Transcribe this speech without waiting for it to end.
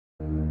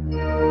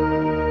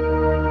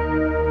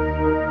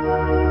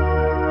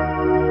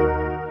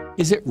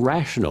Is it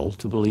rational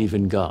to believe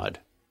in God?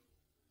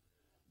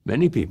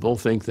 Many people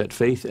think that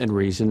faith and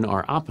reason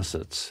are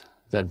opposites,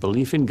 that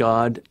belief in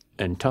God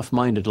and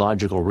tough-minded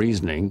logical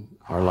reasoning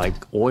are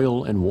like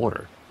oil and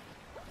water.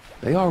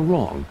 They are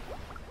wrong.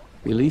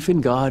 Belief in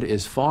God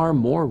is far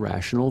more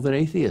rational than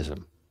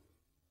atheism.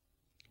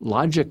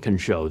 Logic can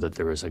show that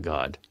there is a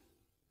God.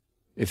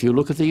 If you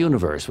look at the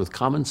universe with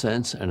common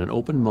sense and an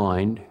open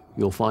mind,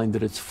 you'll find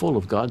that it's full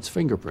of God's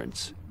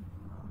fingerprints.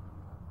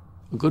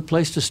 A good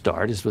place to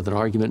start is with an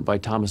argument by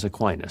Thomas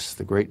Aquinas,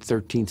 the great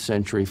 13th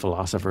century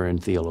philosopher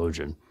and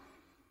theologian.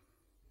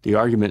 The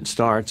argument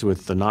starts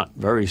with the not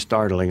very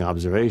startling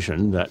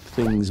observation that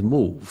things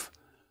move.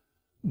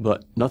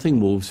 But nothing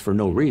moves for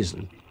no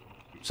reason.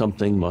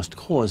 Something must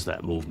cause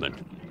that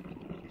movement.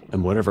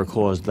 And whatever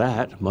caused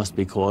that must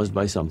be caused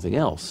by something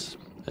else,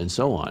 and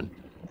so on.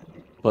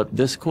 But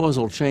this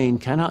causal chain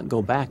cannot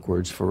go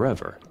backwards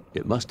forever.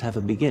 It must have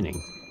a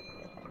beginning.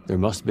 There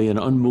must be an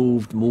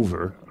unmoved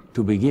mover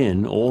to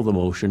begin all the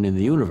motion in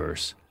the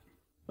universe,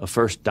 a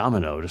first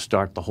domino to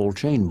start the whole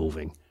chain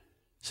moving,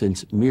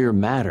 since mere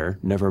matter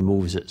never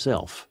moves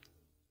itself.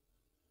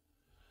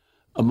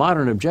 A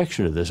modern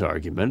objection to this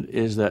argument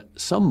is that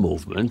some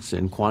movements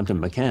in quantum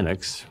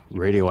mechanics,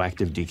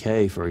 radioactive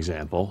decay for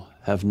example,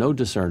 have no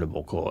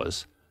discernible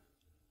cause.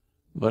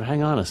 But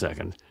hang on a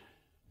second.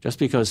 Just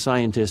because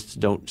scientists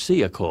don't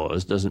see a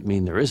cause doesn't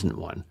mean there isn't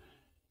one.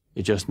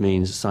 It just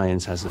means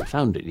science hasn't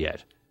found it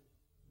yet.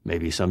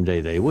 Maybe someday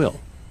they will.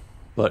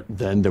 But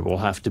then there will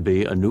have to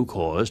be a new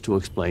cause to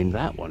explain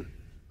that one,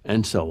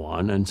 and so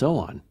on and so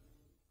on.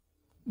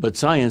 But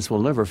science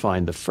will never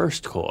find the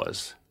first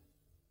cause.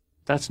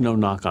 That's no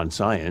knock on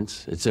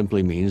science. It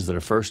simply means that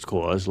a first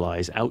cause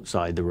lies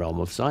outside the realm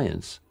of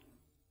science.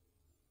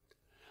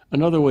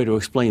 Another way to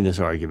explain this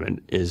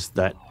argument is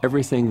that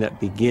everything that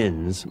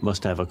begins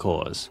must have a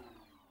cause.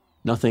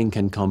 Nothing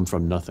can come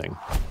from nothing.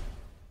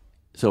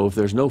 So if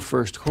there's no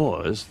first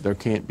cause, there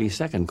can't be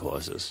second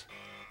causes,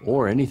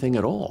 or anything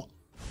at all.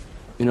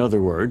 In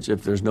other words,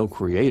 if there's no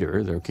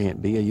creator, there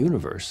can't be a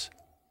universe.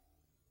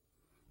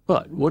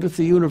 But what if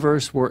the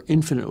universe were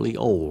infinitely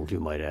old, you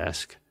might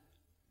ask?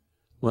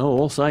 Well,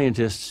 all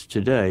scientists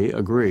today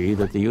agree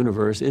that the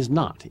universe is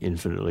not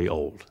infinitely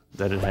old,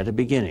 that it had a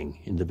beginning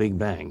in the Big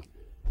Bang.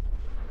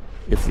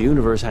 If the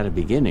universe had a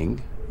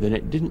beginning, then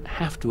it didn't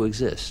have to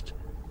exist.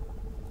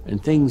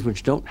 And things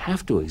which don't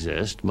have to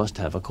exist must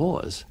have a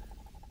cause.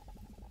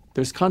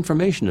 There's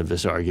confirmation of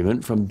this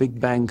argument from Big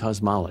Bang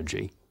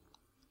cosmology.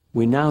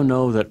 We now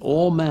know that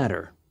all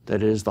matter,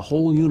 that is, the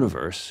whole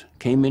universe,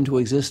 came into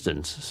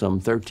existence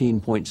some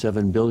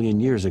 13.7 billion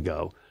years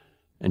ago,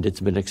 and it's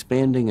been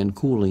expanding and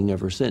cooling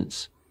ever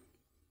since.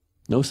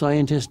 No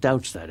scientist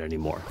doubts that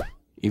anymore,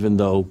 even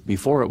though,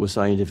 before it was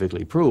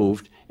scientifically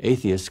proved,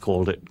 atheists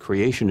called it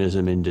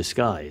creationism in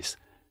disguise.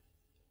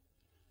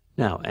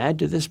 Now, add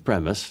to this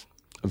premise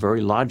a very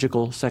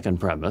logical second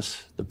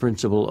premise, the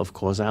principle of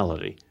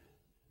causality,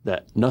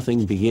 that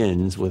nothing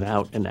begins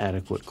without an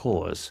adequate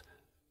cause.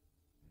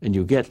 And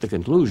you get the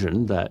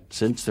conclusion that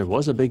since there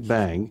was a Big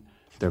Bang,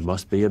 there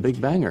must be a Big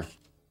Banger.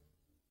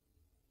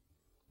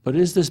 But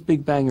is this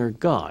Big Banger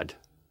God?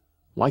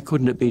 Why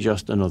couldn't it be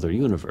just another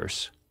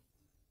universe?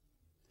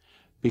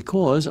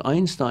 Because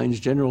Einstein's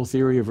general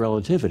theory of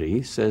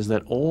relativity says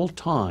that all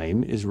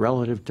time is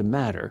relative to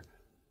matter,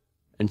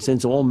 and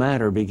since all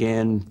matter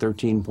began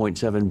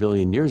 13.7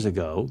 billion years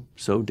ago,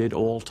 so did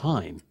all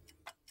time.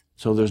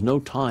 So there's no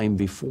time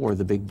before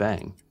the Big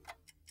Bang.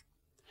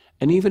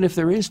 And even if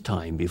there is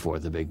time before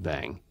the Big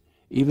Bang,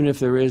 even if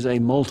there is a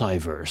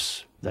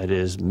multiverse, that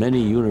is,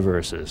 many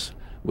universes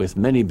with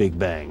many Big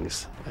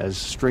Bangs, as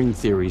string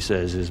theory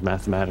says is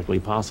mathematically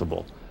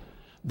possible,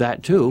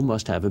 that too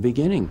must have a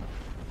beginning.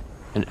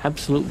 An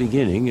absolute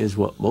beginning is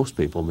what most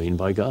people mean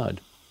by God.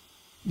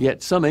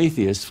 Yet some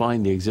atheists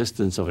find the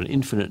existence of an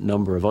infinite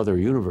number of other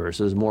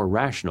universes more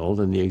rational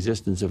than the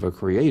existence of a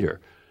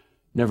creator.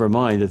 Never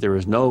mind that there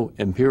is no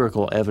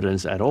empirical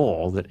evidence at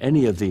all that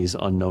any of these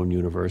unknown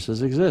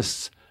universes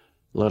exists,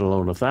 let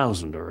alone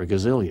 1,000 or a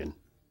gazillion.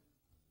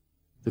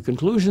 The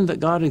conclusion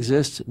that God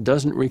exists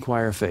doesn't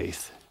require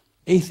faith.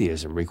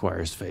 Atheism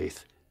requires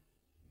faith.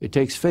 It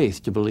takes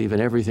faith to believe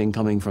in everything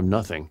coming from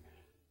nothing.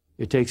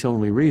 It takes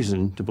only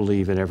reason to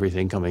believe in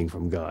everything coming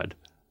from God.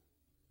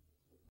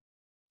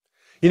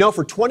 You know,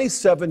 for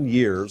 27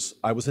 years,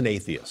 I was an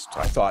atheist.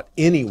 I thought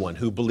anyone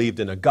who believed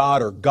in a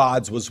God or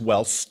gods was,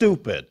 well,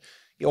 stupid,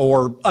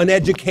 or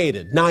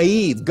uneducated,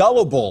 naive,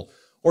 gullible,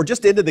 or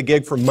just into the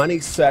gig for money,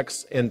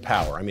 sex, and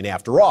power. I mean,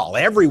 after all,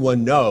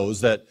 everyone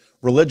knows that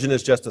religion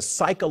is just a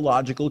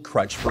psychological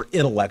crutch for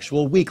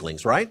intellectual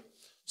weaklings, right?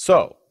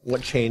 So,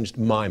 what changed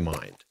my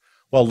mind?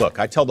 Well, look,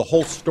 I tell the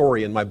whole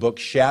story in my book,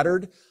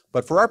 Shattered,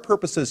 but for our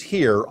purposes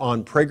here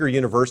on Prager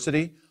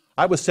University,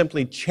 I was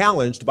simply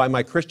challenged by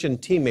my Christian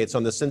teammates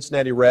on the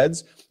Cincinnati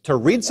Reds to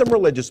read some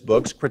religious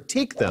books,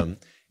 critique them,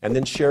 and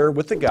then share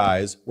with the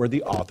guys where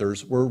the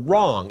authors were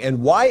wrong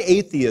and why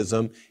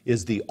atheism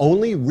is the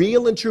only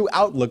real and true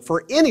outlook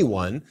for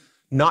anyone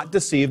not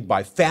deceived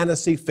by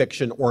fantasy,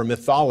 fiction, or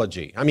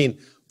mythology. I mean,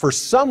 for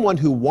someone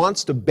who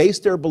wants to base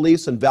their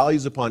beliefs and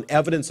values upon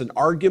evidence and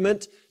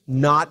argument,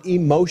 not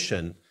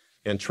emotion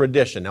and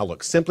tradition. Now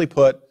look, simply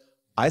put,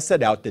 I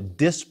set out to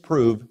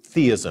disprove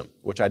theism,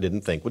 which I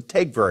didn't think would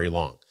take very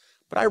long.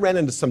 But I ran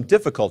into some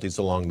difficulties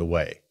along the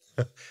way.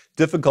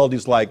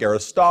 Difficulties like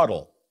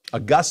Aristotle,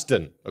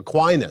 Augustine,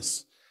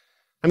 Aquinas.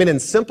 I mean, in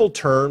simple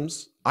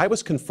terms, I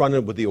was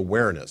confronted with the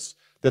awareness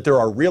that there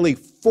are really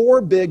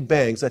 4 big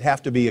bangs that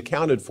have to be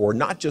accounted for,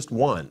 not just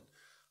one.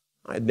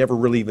 I had never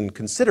really even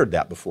considered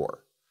that before.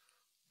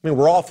 I mean,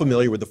 we're all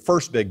familiar with the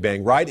first Big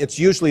Bang, right? It's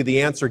usually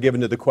the answer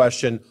given to the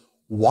question,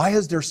 why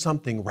is there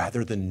something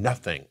rather than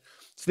nothing?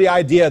 It's the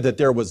idea that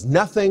there was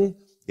nothing,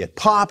 it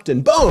popped,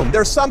 and boom,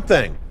 there's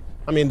something.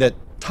 I mean, that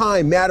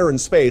time, matter, and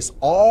space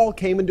all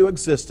came into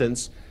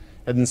existence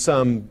in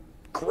some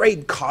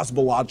great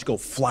cosmological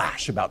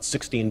flash about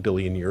 16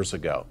 billion years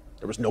ago.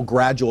 There was no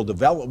gradual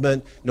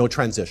development, no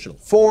transitional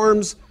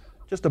forms,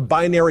 just a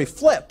binary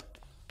flip.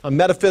 A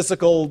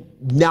metaphysical,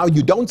 now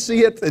you don't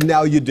see it, and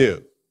now you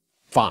do.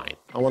 Fine,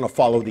 I want to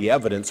follow the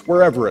evidence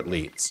wherever it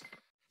leads.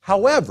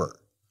 However,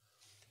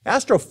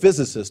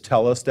 astrophysicists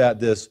tell us that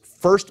this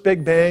first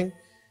Big Bang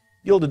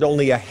yielded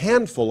only a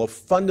handful of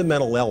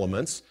fundamental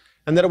elements,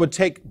 and that it would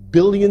take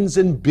billions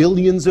and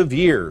billions of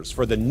years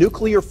for the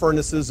nuclear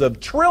furnaces of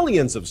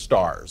trillions of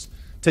stars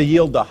to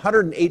yield the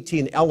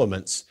 118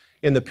 elements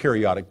in the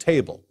periodic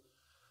table.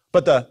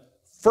 But the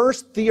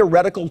first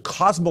theoretical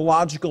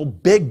cosmological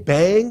Big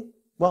Bang,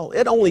 well,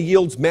 it only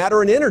yields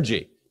matter and energy.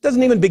 It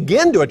doesn't even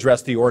begin to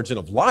address the origin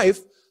of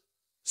life.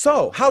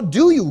 So, how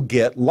do you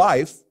get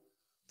life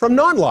from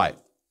non-life?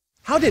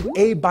 How did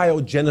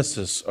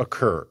abiogenesis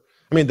occur?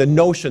 I mean, the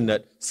notion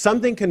that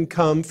something can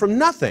come from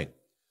nothing.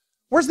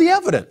 Where's the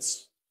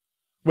evidence?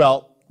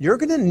 Well, you're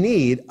going to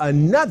need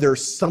another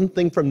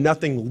something from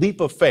nothing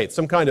leap of faith,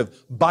 some kind of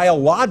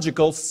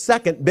biological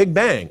second Big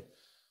Bang.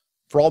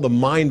 For all the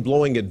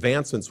mind-blowing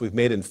advancements we've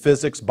made in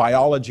physics,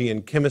 biology,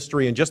 and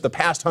chemistry in just the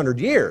past 100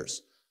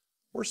 years,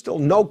 we're still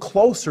no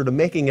closer to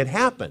making it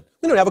happen.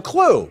 We don't have a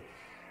clue.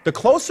 The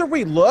closer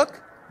we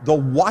look, the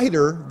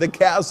wider the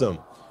chasm.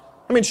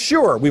 I mean,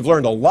 sure, we've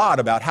learned a lot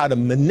about how to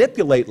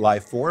manipulate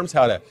life forms,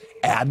 how to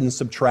add and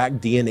subtract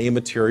DNA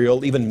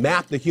material, even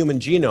map the human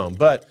genome,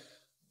 but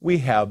we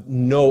have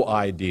no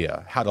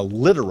idea how to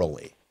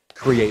literally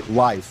create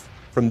life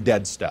from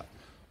dead stuff.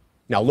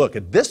 Now look,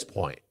 at this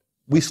point,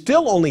 we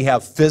still only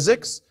have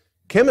physics,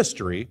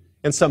 chemistry,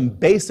 and some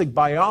basic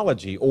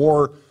biology,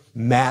 or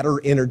matter,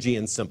 energy,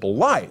 and simple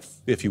life,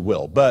 if you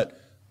will. But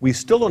we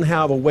still don't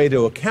have a way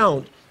to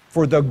account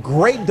for the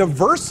great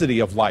diversity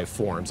of life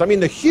forms. I mean,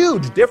 the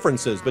huge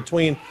differences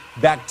between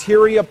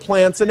bacteria,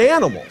 plants, and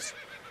animals.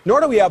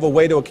 Nor do we have a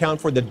way to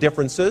account for the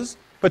differences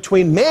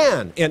between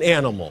man and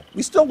animal.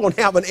 We still don't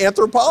have an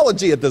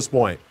anthropology at this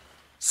point.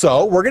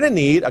 So we're going to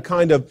need a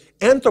kind of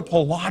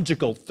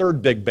anthropological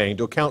third Big Bang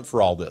to account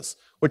for all this,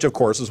 which of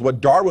course is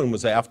what Darwin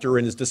was after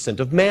in his Descent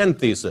of Man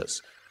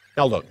thesis.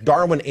 Now look,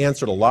 Darwin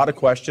answered a lot of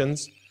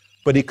questions,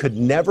 but he could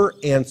never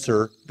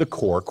answer the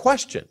core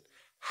question.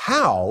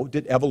 How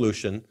did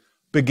evolution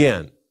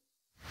begin?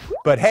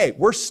 But hey,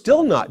 we're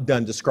still not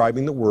done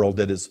describing the world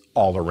that is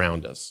all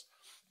around us.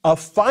 A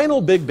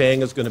final Big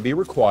Bang is going to be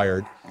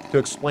required to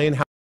explain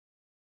how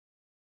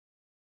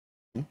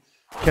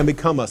can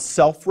become a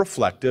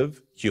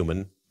self-reflective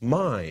human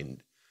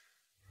mind.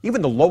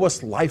 Even the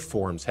lowest life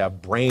forms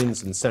have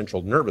brains and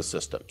central nervous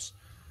systems.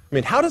 I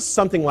mean, how does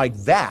something like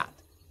that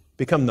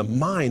become the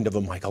mind of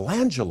a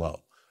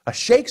Michelangelo, a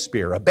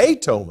Shakespeare, a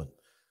Beethoven?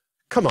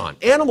 Come on,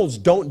 animals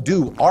don't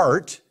do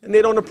art and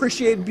they don't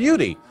appreciate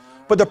beauty.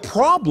 But the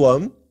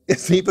problem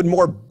is even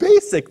more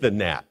basic than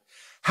that.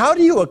 How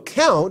do you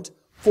account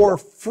for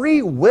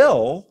free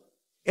will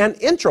and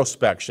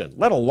introspection,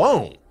 let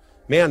alone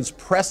man's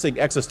pressing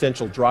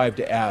existential drive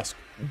to ask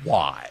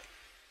why?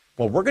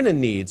 Well, we're going to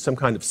need some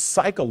kind of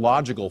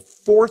psychological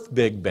fourth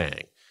Big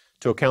Bang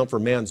to account for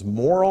man's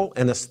moral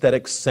and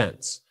aesthetic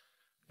sense.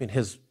 I mean,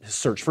 his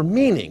search for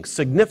meaning,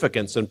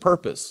 significance, and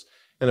purpose.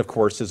 And of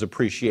course, his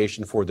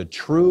appreciation for the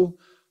true,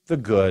 the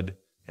good,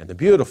 and the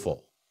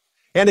beautiful.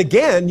 And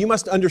again, you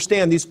must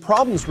understand these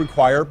problems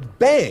require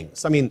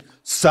bangs. I mean,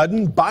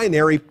 sudden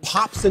binary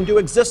pops into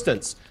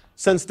existence,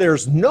 since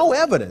there's no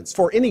evidence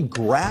for any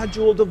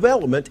gradual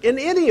development in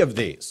any of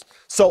these.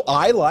 So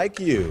I, like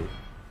you,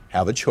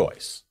 have a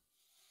choice.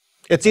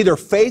 It's either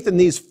faith in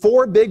these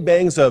four Big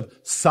Bangs of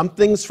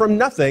somethings from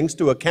nothings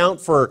to account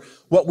for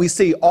what we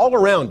see all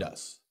around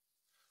us,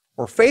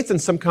 or faith in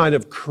some kind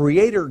of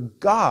creator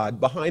God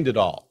behind it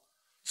all.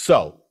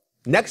 So,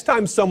 next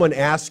time someone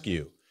asks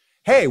you,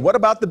 hey, what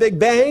about the Big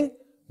Bang?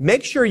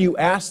 Make sure you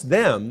ask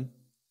them,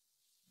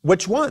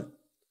 which one?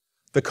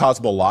 The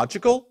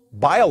cosmological,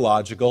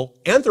 biological,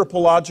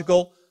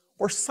 anthropological,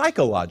 or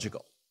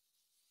psychological?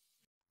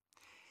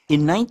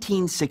 In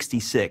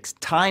 1966,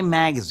 Time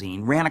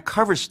magazine ran a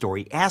cover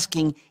story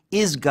asking,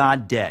 "Is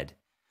God dead?"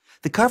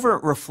 The cover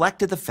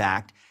reflected the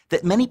fact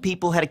that many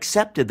people had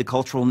accepted the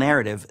cultural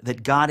narrative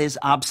that God is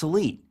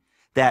obsolete,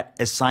 that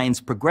as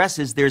science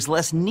progresses, there's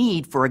less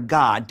need for a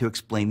God to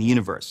explain the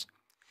universe.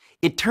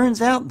 It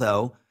turns out,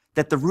 though,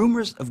 that the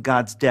rumors of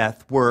God's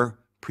death were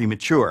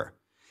premature.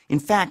 In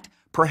fact,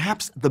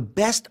 perhaps the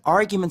best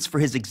arguments for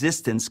his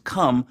existence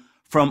come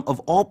from, of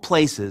all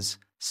places,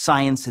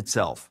 science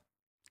itself.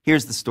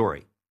 Here's the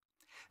story.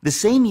 The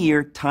same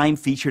year Time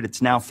featured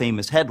its now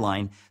famous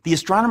headline, the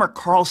astronomer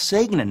Carl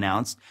Sagan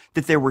announced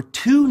that there were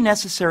two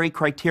necessary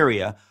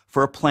criteria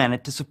for a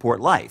planet to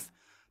support life: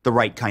 the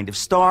right kind of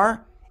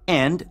star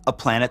and a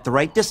planet the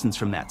right distance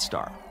from that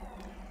star.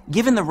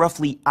 Given the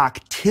roughly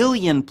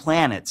octillion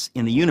planets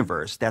in the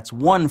universe, that's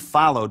 1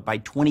 followed by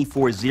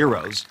 24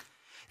 zeros,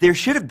 there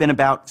should have been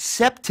about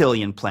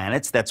septillion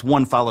planets, that's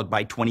 1 followed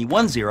by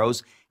 21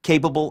 zeros,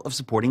 capable of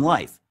supporting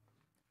life.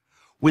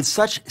 With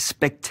such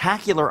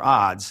spectacular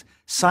odds,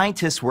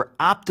 scientists were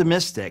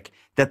optimistic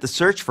that the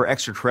search for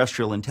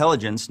extraterrestrial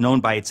intelligence, known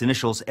by its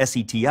initials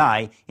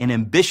SETI, an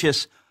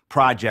ambitious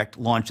project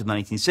launched in the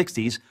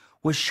 1960s,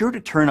 was sure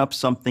to turn up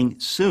something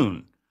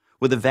soon.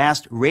 With a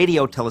vast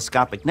radio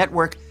telescopic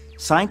network,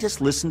 scientists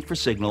listened for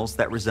signals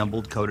that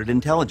resembled coded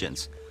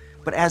intelligence.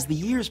 But as the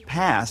years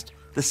passed,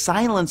 the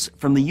silence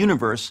from the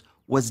universe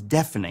was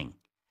deafening.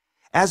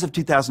 As of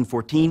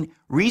 2014,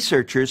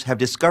 researchers have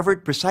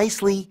discovered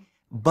precisely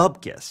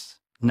bupkis,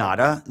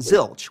 nada,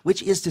 zilch,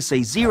 which is to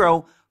say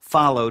zero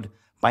followed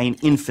by an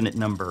infinite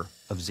number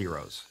of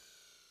zeros.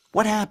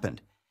 What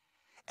happened?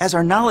 As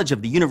our knowledge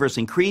of the universe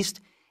increased,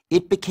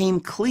 it became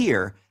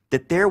clear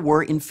that there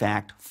were, in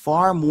fact,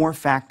 far more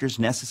factors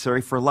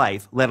necessary for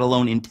life, let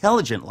alone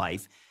intelligent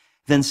life,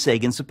 than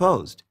Sagan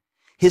supposed.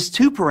 His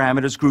two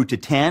parameters grew to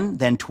 10,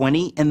 then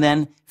 20, and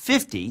then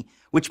 50,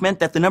 which meant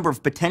that the number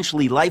of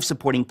potentially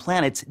life-supporting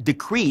planets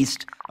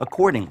decreased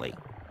accordingly.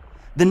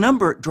 The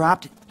number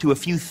dropped to a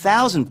few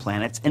thousand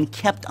planets and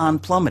kept on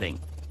plummeting.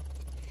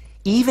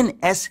 Even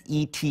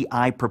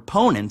SETI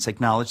proponents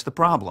acknowledged the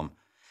problem.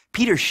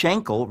 Peter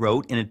Schenkel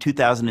wrote in a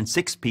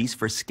 2006 piece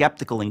for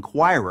Skeptical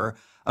Inquirer,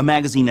 a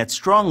magazine that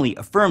strongly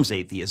affirms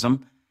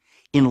atheism,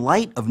 "In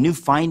light of new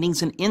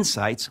findings and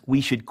insights, we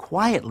should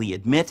quietly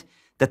admit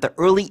that the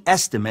early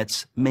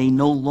estimates may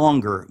no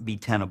longer be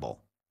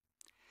tenable."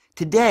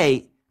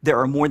 Today, there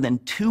are more than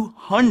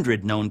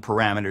 200 known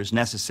parameters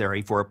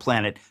necessary for a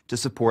planet to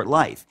support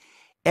life,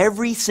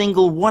 every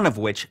single one of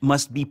which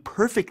must be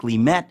perfectly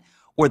met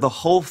or the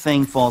whole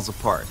thing falls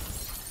apart.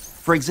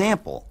 For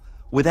example,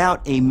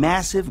 without a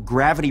massive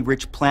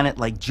gravity-rich planet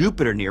like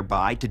Jupiter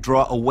nearby to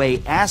draw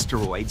away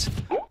asteroids,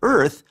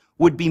 Earth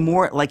would be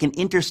more like an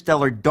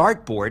interstellar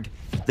dartboard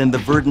than the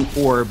verdant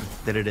orb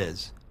that it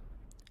is.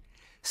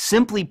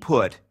 Simply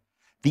put,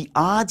 the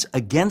odds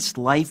against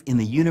life in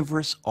the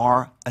universe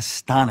are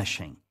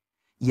astonishing.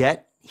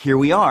 Yet, here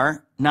we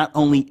are, not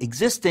only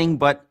existing,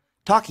 but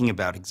talking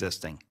about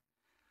existing.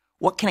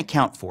 What can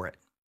account for it?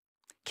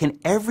 Can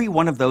every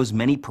one of those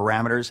many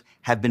parameters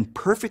have been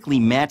perfectly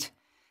met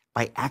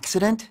by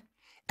accident?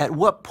 At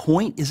what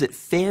point is it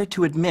fair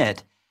to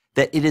admit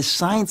that it is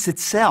science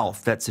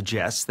itself that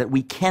suggests that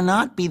we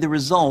cannot be the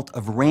result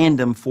of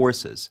random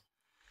forces?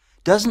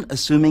 Doesn't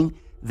assuming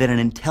that an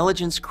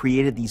intelligence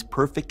created these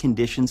perfect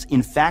conditions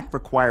in fact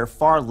require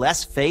far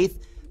less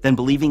faith than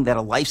believing that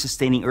a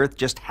life-sustaining Earth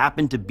just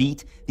happened to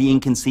beat the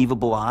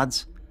inconceivable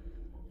odds?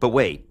 But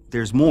wait,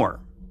 there's more.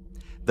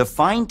 The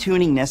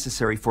fine-tuning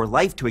necessary for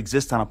life to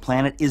exist on a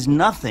planet is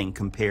nothing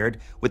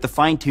compared with the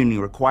fine-tuning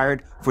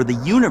required for the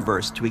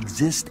universe to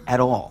exist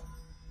at all.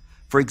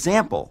 For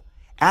example,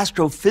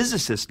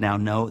 astrophysicists now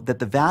know that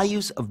the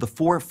values of the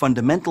four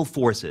fundamental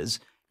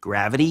forces,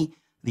 gravity,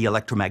 the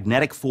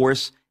electromagnetic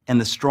force, and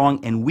the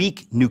strong and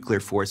weak nuclear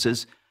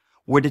forces,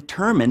 were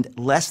determined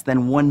less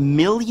than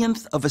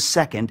 1/1,000,000th of a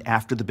second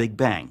after the Big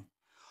Bang.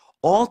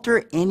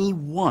 Alter any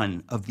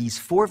one of these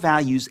four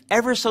values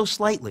ever so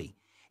slightly,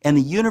 and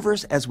the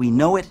universe as we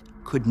know it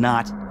could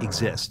not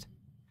exist.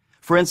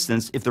 For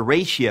instance, if the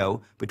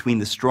ratio between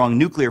the strong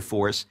nuclear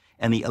force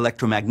and the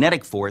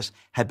electromagnetic force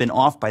had been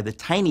off by the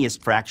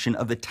tiniest fraction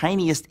of the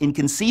tiniest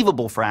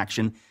inconceivable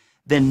fraction,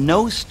 then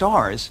no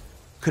stars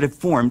could have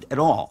formed at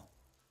all.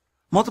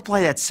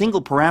 Multiply that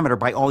single parameter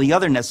by all the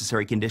other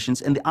necessary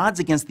conditions, and the odds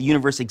against the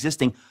universe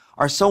existing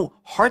are so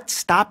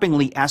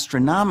heart-stoppingly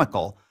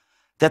astronomical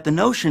that the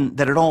notion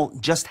that it all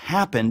just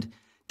happened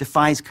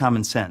defies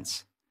common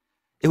sense.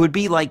 It would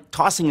be like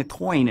tossing a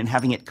coin and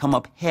having it come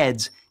up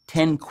heads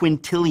 10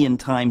 quintillion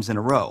times in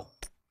a row.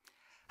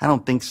 I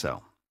don't think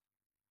so.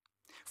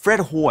 Fred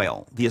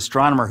Hoyle, the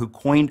astronomer who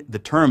coined the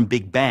term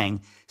Big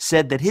Bang,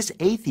 said that his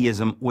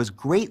atheism was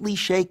greatly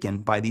shaken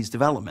by these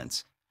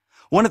developments.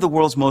 One of the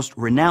world's most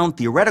renowned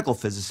theoretical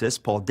physicists,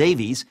 Paul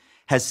Davies,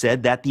 has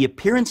said that the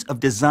appearance of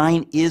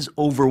design is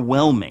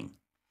overwhelming.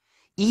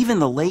 Even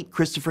the late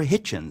Christopher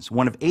Hitchens,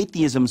 one of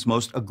atheism's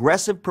most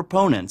aggressive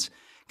proponents,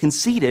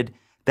 conceded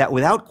that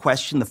without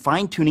question the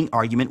fine-tuning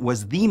argument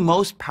was the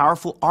most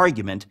powerful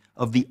argument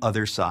of the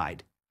other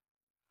side.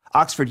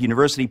 Oxford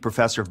University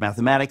professor of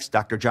mathematics,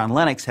 Dr. John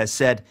Lennox, has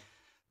said,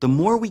 "The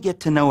more we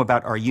get to know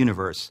about our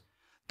universe,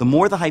 the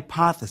more the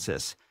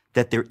hypothesis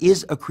that there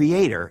is a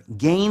creator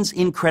gains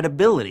in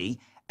credibility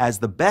as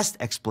the best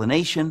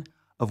explanation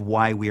of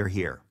why we are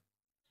here."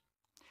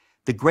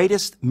 The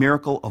greatest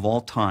miracle of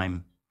all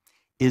time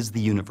is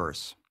the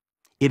universe.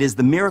 It is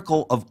the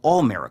miracle of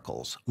all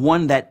miracles,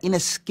 one that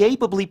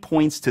inescapably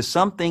points to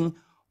something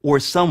or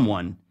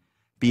someone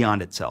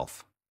beyond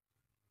itself.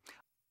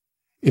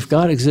 If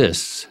God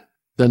exists,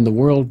 then the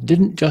world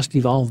didn't just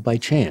evolve by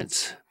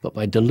chance, but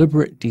by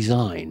deliberate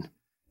design.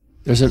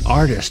 There's an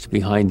artist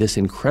behind this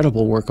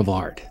incredible work of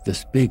art,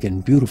 this big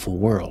and beautiful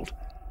world.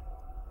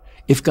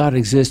 If God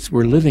exists,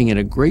 we're living in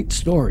a great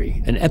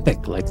story, an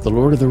epic like The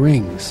Lord of the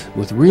Rings,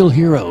 with real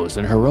heroes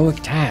and heroic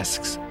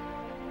tasks.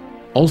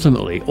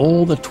 Ultimately,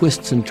 all the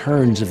twists and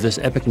turns of this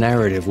epic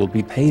narrative will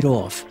be paid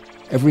off.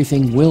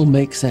 Everything will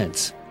make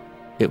sense.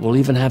 It will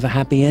even have a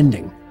happy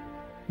ending.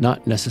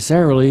 Not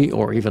necessarily,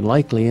 or even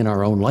likely, in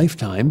our own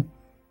lifetime.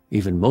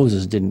 Even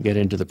Moses didn't get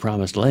into the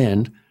Promised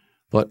Land,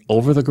 but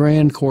over the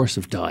grand course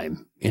of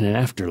time, in an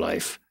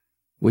afterlife,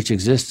 which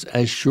exists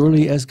as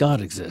surely as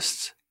God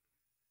exists.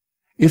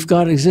 If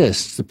God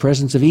exists, the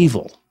presence of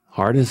evil,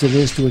 hard as it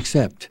is to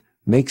accept,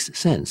 makes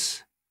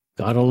sense.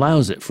 God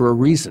allows it for a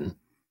reason,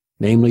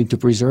 namely to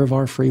preserve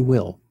our free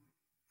will.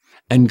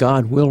 And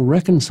God will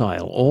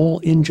reconcile all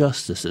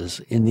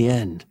injustices in the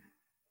end.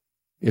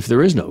 If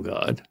there is no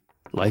God,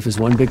 life is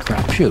one big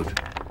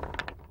crapshoot.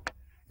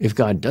 If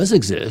God does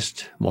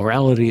exist,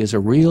 morality is a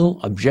real,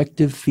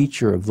 objective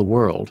feature of the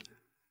world.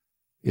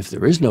 If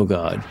there is no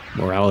God,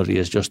 morality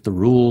is just the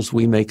rules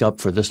we make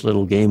up for this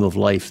little game of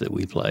life that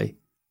we play.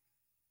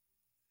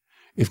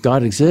 If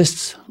God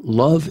exists,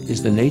 love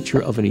is the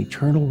nature of an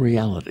eternal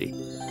reality.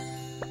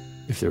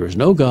 If there is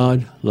no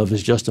God, love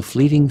is just a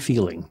fleeting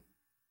feeling,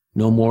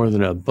 no more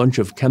than a bunch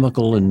of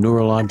chemical and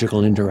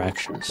neurological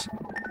interactions.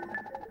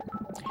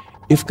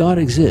 If God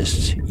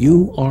exists,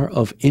 you are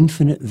of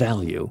infinite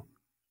value.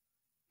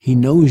 He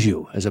knows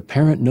you as a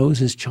parent knows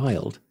his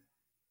child.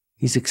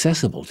 He's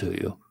accessible to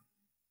you.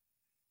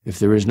 If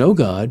there is no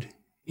God,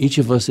 each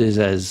of us is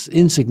as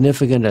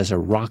insignificant as a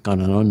rock on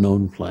an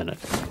unknown planet.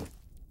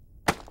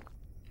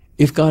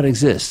 If God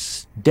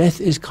exists,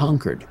 death is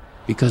conquered,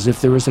 because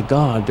if there is a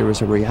God, there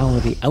is a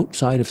reality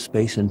outside of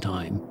space and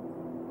time.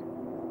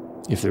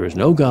 If there is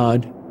no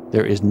God,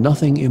 there is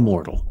nothing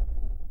immortal,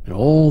 and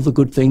all the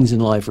good things in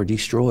life are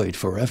destroyed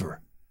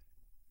forever.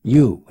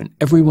 You and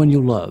everyone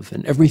you love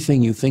and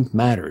everything you think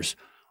matters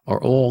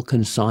are all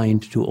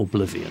consigned to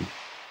oblivion.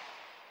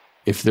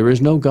 If there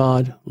is no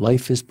God,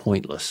 life is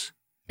pointless.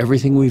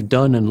 Everything we've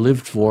done and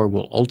lived for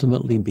will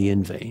ultimately be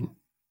in vain.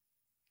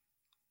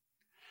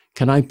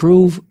 Can I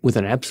prove with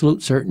an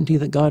absolute certainty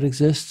that God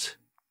exists?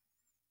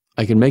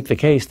 I can make the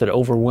case that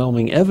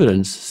overwhelming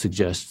evidence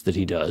suggests that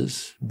he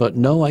does, but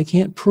no, I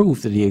can't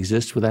prove that he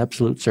exists with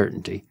absolute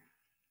certainty.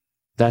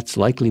 That's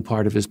likely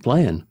part of his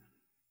plan.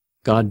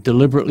 God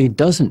deliberately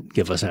doesn't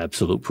give us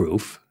absolute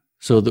proof,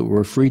 so that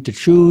we're free to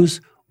choose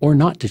or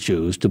not to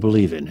choose to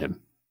believe in him.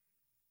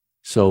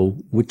 So,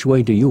 which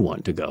way do you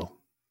want to go?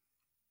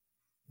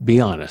 Be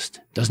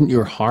honest, doesn't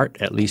your heart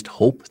at least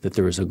hope that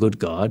there is a good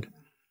God,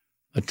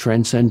 a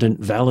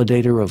transcendent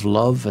validator of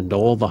love and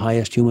all the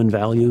highest human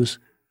values?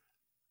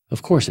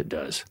 Of course it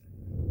does.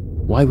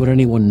 Why would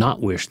anyone not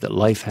wish that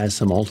life has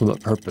some ultimate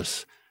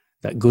purpose,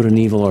 that good and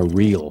evil are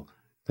real,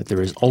 that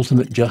there is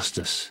ultimate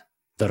justice,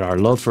 that our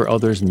love for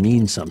others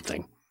means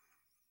something?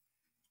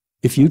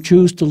 If you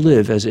choose to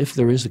live as if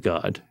there is a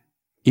God,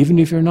 even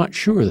if you're not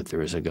sure that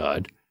there is a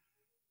God,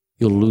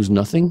 you'll lose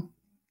nothing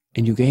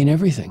and you gain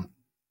everything.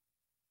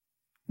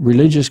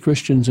 Religious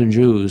Christians and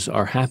Jews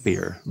are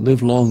happier,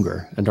 live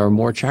longer, and are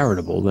more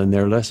charitable than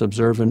their less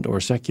observant or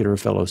secular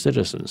fellow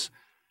citizens.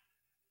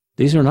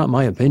 These are not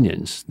my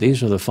opinions.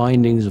 These are the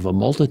findings of a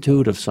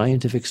multitude of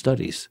scientific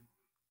studies.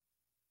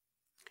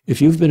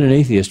 If you've been an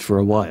atheist for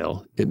a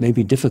while, it may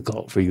be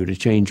difficult for you to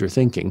change your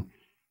thinking,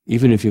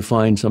 even if you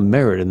find some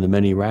merit in the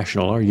many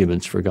rational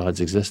arguments for God's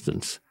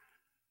existence.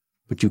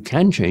 But you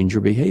can change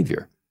your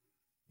behavior.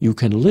 You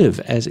can live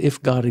as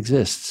if God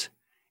exists,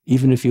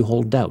 even if you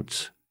hold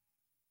doubts.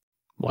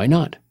 Why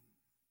not?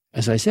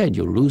 As I said,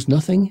 you'll lose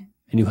nothing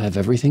and you have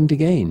everything to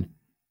gain.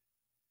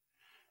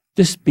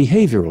 This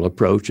behavioral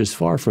approach is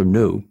far from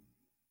new.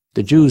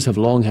 The Jews have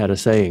long had a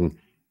saying,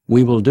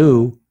 "We will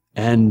do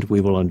and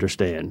we will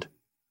understand,"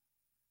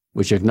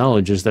 which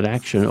acknowledges that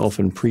action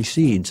often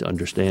precedes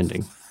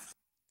understanding.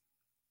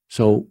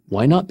 So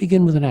why not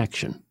begin with an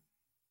action?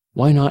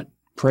 Why not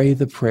pray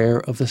the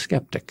prayer of the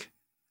skeptic?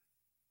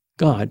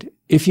 God,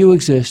 if you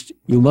exist,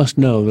 you must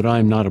know that I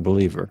am not a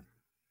believer.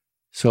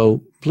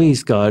 So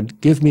please,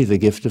 God, give me the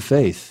gift of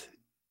faith,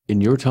 in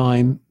your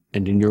time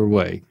and in your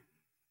way.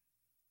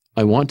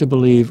 I want to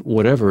believe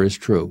whatever is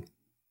true.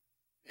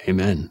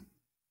 Amen.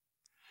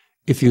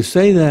 If you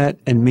say that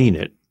and mean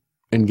it,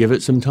 and give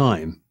it some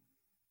time,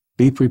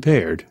 be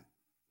prepared,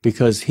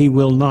 because he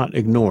will not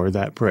ignore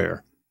that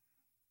prayer.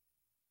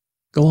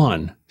 Go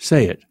on,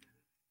 say it.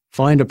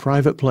 Find a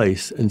private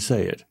place and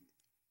say it.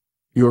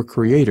 Your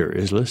Creator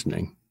is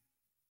listening.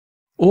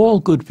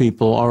 All good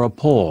people are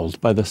appalled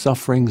by the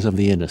sufferings of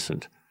the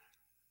innocent.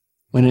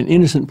 When an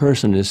innocent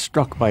person is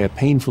struck by a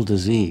painful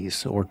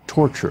disease, or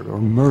tortured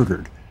or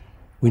murdered,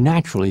 we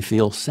naturally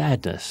feel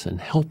sadness and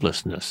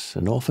helplessness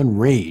and often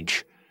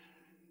rage.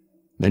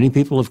 Many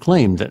people have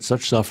claimed that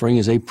such suffering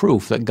is a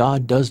proof that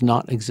God does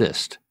not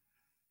exist.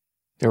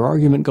 Their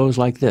argument goes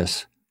like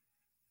this: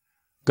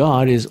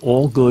 God is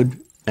all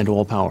good and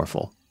all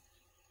powerful.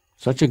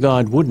 Such a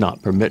God would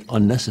not permit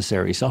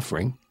unnecessary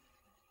suffering,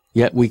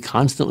 yet we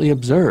constantly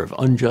observe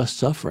unjust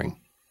suffering.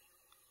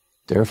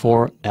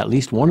 Therefore, at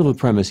least one of the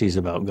premises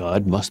about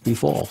God must be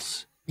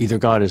false. Either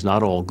God is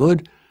not all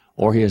good,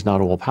 or he is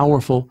not all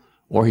powerful,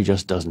 or he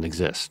just doesn't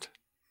exist.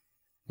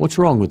 What's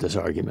wrong with this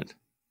argument?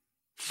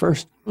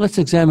 First, let's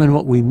examine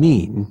what we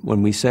mean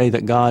when we say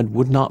that God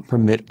would not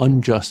permit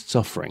unjust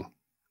suffering.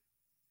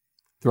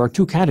 There are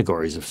two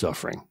categories of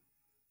suffering: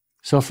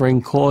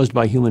 suffering caused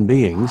by human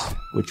beings,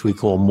 which we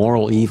call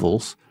moral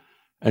evils,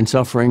 and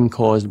suffering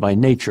caused by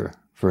nature,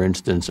 for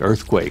instance,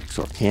 earthquakes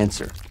or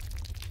cancer.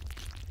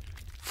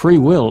 Free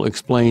will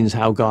explains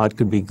how God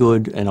could be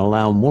good and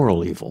allow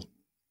moral evil.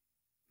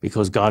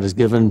 Because God has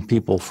given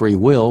people free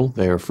will,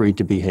 they are free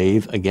to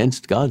behave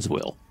against God's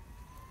will.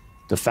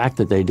 The fact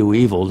that they do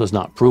evil does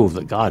not prove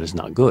that God is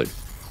not good.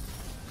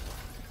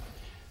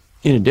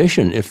 In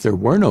addition, if there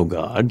were no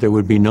God, there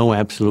would be no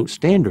absolute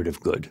standard of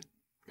good.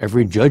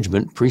 Every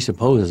judgment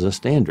presupposes a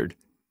standard,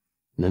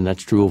 and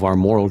that's true of our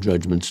moral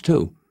judgments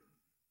too.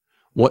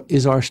 What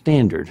is our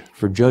standard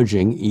for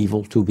judging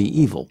evil to be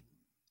evil?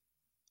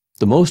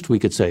 The most we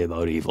could say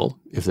about evil,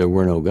 if there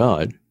were no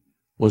God,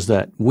 was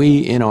that we,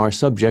 in our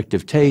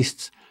subjective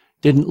tastes,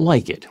 didn't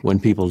like it when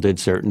people did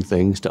certain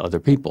things to other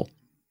people.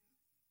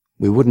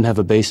 We wouldn't have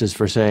a basis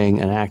for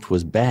saying an act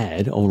was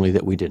bad, only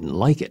that we didn't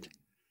like it.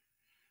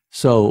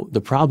 So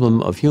the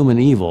problem of human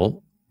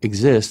evil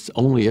exists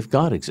only if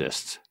God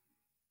exists.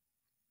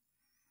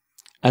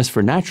 As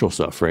for natural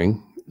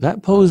suffering,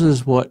 that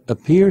poses what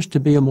appears to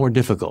be a more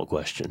difficult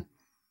question.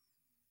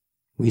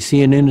 We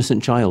see an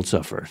innocent child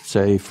suffer,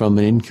 say, from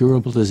an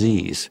incurable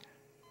disease.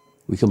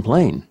 We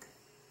complain.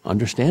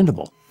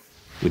 Understandable.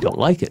 We don't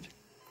like it.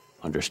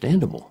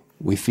 Understandable.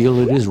 We feel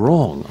it is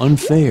wrong,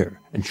 unfair,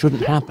 and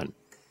shouldn't happen.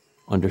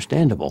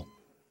 Understandable.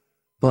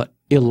 But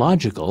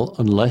illogical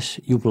unless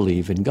you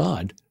believe in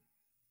God.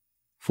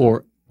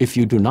 For if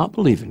you do not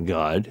believe in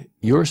God,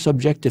 your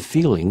subjective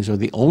feelings are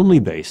the only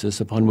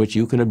basis upon which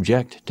you can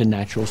object to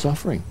natural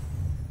suffering.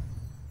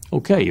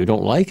 Okay, you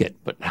don't like it,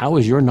 but how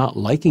is your not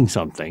liking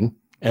something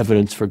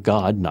evidence for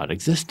God not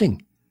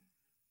existing?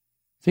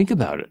 Think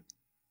about it.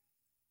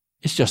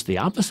 It's just the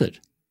opposite.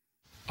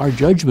 Our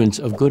judgments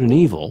of good and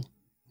evil,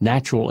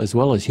 natural as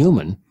well as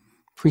human,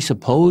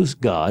 presuppose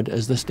God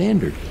as the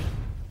standard.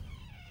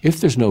 If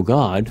there's no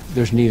God,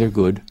 there's neither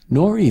good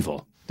nor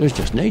evil. There's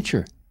just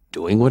nature,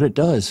 doing what it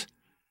does.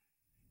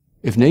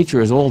 If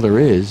nature is all there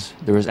is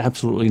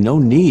absolutely no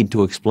need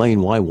to explain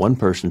why one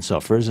person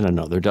suffers and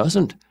another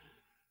doesn't.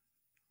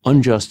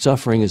 Unjust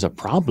suffering is a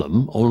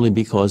problem only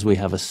because we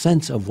have a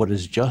sense of what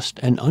is just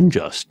and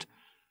unjust.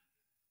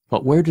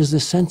 But where does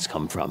this sense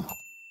come from?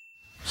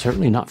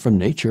 Certainly not from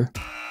nature.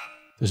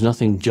 There's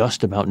nothing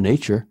just about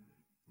nature.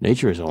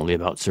 Nature is only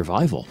about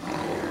survival.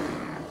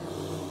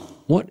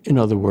 What, in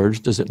other words,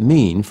 does it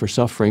mean for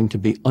suffering to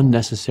be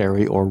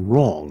unnecessary or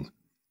wrong?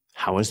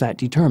 How is that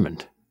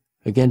determined?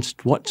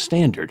 Against what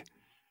standard?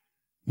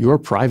 Your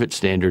private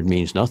standard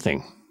means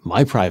nothing.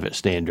 My private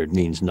standard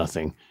means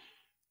nothing.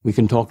 We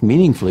can talk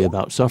meaningfully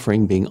about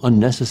suffering being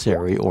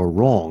unnecessary or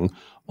wrong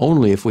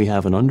only if we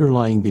have an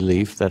underlying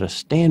belief that a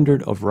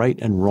standard of right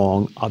and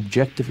wrong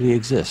objectively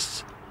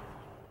exists.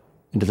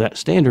 And if that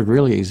standard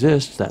really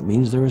exists, that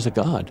means there is a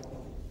God.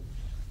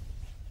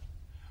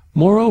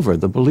 Moreover,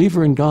 the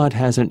believer in God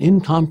has an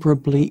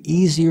incomparably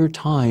easier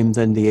time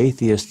than the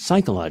atheist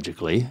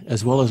psychologically,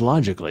 as well as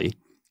logically,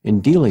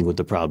 in dealing with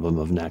the problem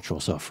of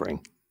natural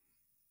suffering.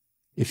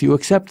 If you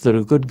accept that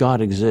a good God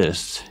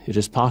exists, it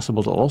is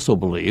possible to also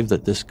believe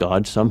that this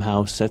God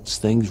somehow sets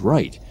things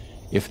right,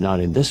 if not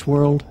in this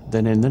world,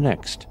 then in the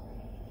next.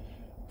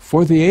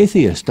 For the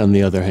atheist, on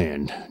the other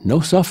hand, no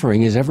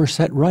suffering is ever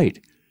set right.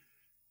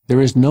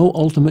 There is no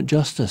ultimate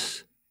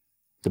justice.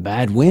 The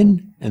bad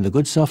win and the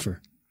good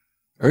suffer.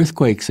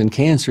 Earthquakes and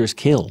cancers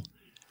kill.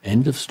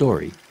 End of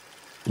story.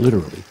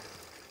 Literally.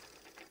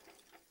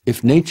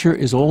 If nature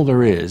is all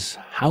there is,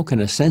 how can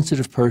a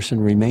sensitive person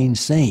remain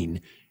sane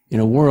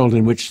in a world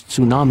in which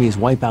tsunamis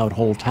wipe out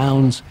whole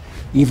towns,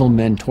 evil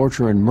men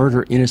torture and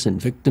murder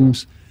innocent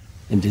victims,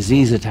 and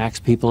disease attacks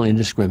people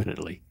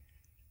indiscriminately?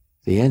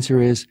 The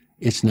answer is,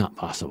 it's not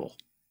possible.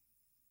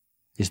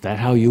 Is that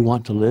how you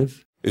want to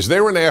live? Is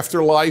there an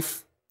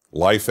afterlife?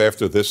 Life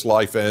after this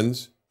life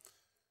ends?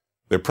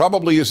 There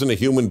probably isn't a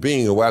human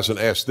being who hasn't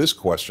asked this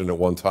question at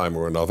one time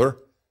or another.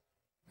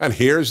 And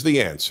here's the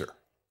answer.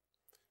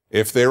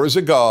 If there is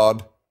a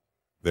God,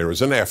 there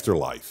is an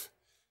afterlife.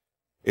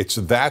 It's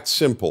that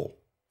simple.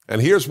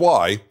 And here's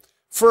why.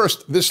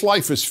 First, this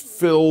life is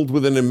filled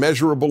with an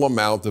immeasurable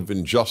amount of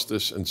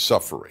injustice and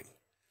suffering.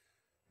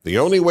 The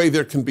only way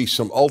there can be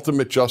some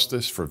ultimate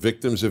justice for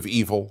victims of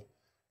evil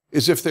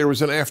is if there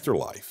is an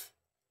afterlife.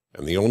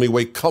 And the only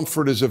way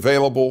comfort is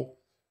available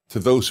to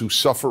those who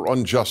suffer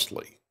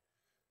unjustly,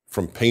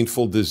 from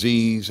painful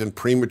disease and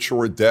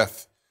premature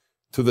death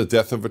to the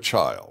death of a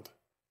child,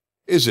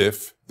 as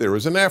if there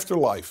is an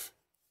afterlife.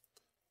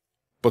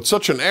 But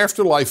such an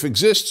afterlife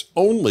exists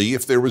only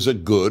if there is a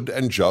good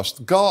and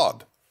just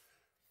God.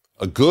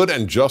 A good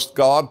and just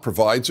God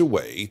provides a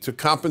way to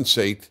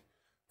compensate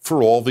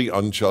for all the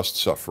unjust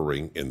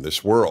suffering in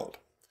this world.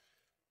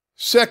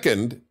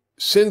 Second,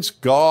 since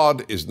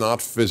God is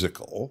not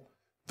physical,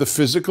 the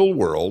physical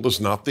world is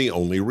not the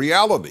only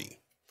reality.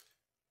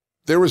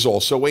 There is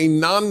also a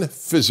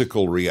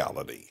non-physical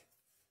reality.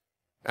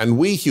 And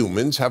we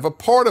humans have a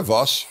part of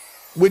us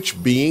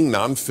which, being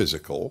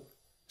non-physical,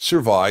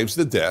 survives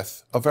the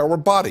death of our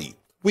body.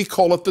 We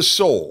call it the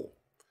soul.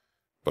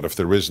 But if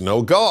there is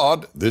no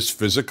God, this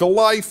physical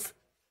life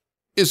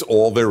is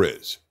all there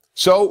is.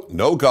 So,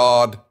 no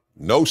God,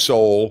 no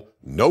soul,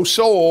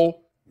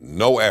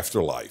 no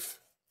afterlife.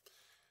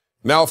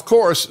 Now, of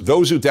course,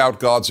 those who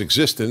doubt God's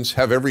existence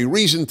have every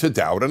reason to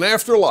doubt an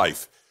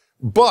afterlife.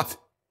 But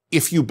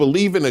if you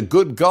believe in a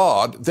good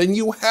God, then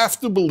you have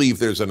to believe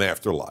there's an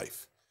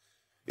afterlife.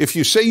 If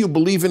you say you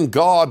believe in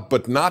God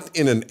but not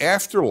in an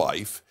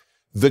afterlife,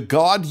 the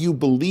God you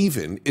believe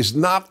in is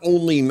not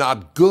only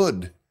not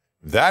good,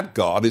 that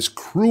God is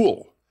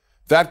cruel.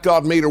 That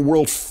God made a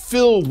world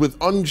filled with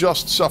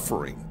unjust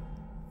suffering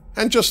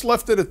and just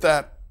left it at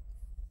that.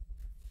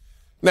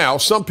 Now,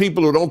 some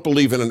people who don't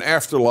believe in an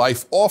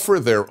afterlife offer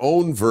their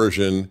own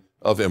version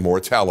of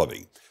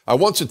immortality. I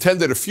once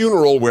attended a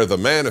funeral where the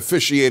man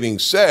officiating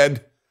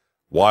said,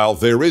 "While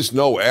there is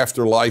no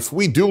afterlife,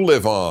 we do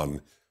live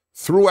on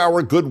through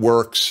our good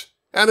works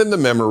and in the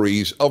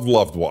memories of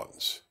loved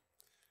ones."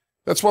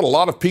 That's what a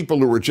lot of people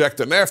who reject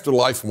an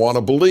afterlife want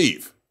to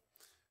believe.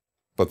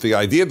 But the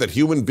idea that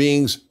human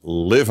beings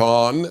live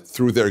on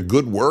through their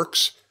good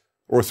works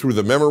or through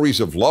the memories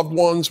of loved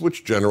ones,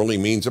 which generally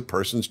means a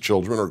person's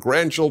children or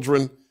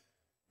grandchildren,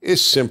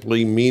 is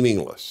simply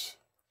meaningless.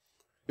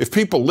 If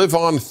people live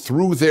on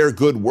through their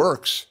good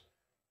works,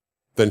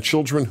 then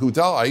children who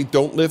die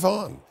don't live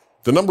on.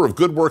 The number of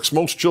good works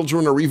most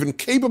children are even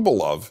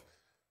capable of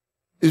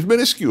is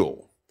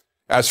minuscule.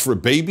 As for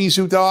babies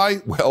who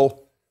die,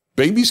 well,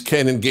 babies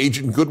can't engage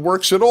in good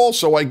works at all,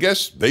 so I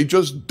guess they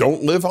just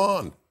don't live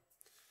on.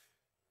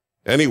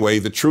 Anyway,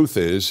 the truth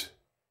is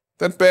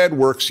that bad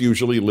works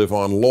usually live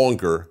on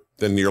longer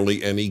than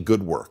nearly any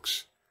good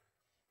works.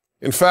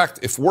 In fact,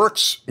 if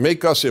works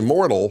make us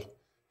immortal,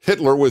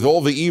 Hitler, with all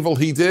the evil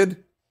he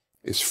did,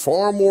 is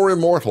far more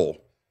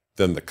immortal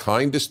than the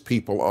kindest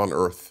people on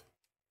earth.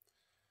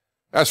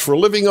 As for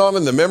living on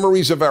in the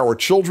memories of our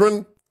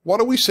children, what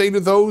do we say to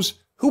those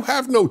who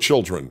have no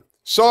children?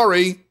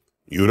 Sorry,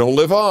 you don't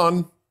live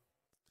on.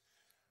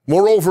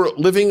 Moreover,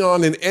 living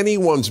on in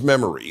anyone's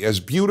memory, as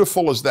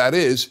beautiful as that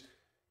is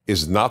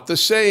not the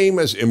same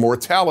as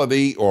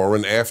immortality or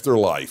an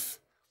afterlife.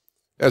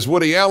 As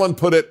Woody Allen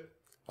put it,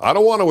 I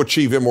don't want to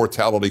achieve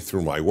immortality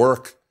through my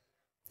work.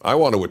 I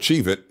want to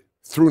achieve it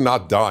through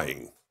not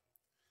dying.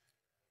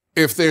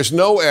 If there's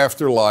no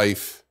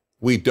afterlife,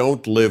 we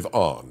don't live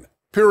on.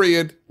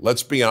 Period.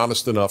 Let's be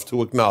honest enough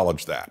to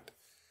acknowledge that.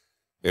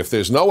 If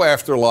there's no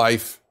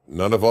afterlife,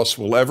 none of us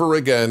will ever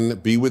again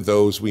be with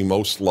those we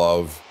most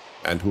love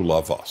and who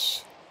love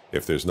us.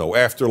 If there's no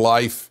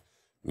afterlife,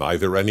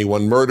 neither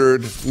anyone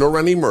murdered nor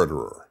any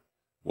murderer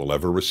will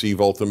ever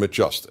receive ultimate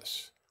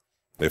justice.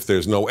 If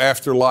there's no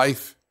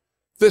afterlife,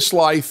 this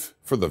life,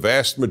 for the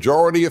vast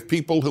majority of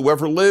people who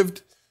ever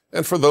lived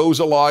and for those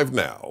alive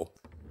now,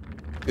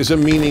 is a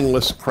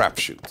meaningless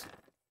crapshoot.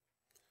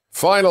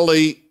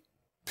 Finally,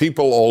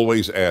 people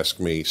always ask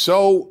me,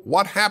 so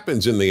what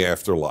happens in the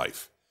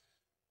afterlife?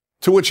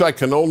 To which I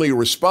can only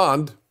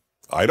respond,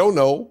 I don't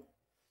know,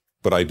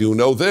 but I do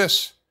know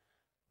this.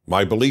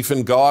 My belief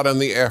in God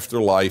and the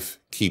afterlife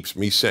keeps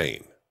me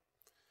sane.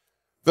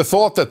 The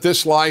thought that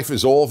this life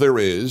is all there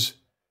is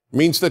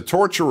means that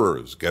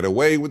torturers get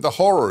away with the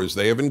horrors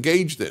they have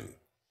engaged in.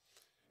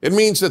 It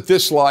means that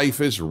this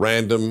life is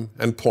random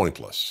and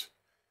pointless.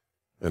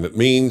 And it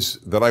means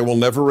that I will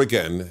never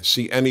again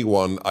see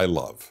anyone I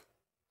love.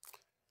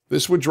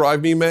 This would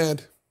drive me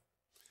mad.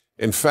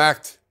 In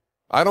fact,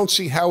 I don't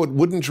see how it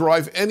wouldn't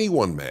drive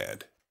anyone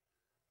mad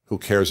who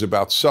cares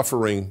about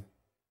suffering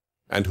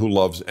and who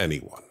loves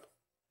anyone.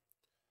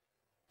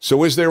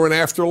 So is there an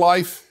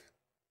afterlife?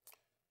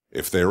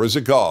 If there is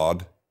a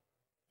God,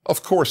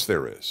 of course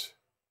there is.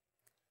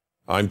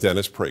 I'm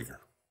Dennis Prager.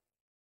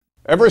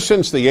 Ever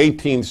since the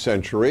 18th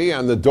century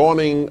and the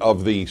dawning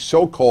of the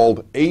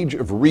so-called Age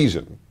of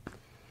Reason,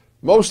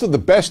 most of the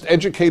best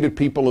educated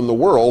people in the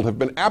world have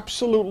been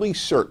absolutely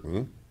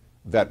certain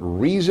that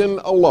reason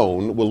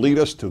alone will lead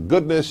us to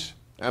goodness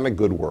and a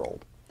good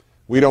world.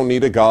 We don't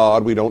need a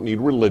God, we don't need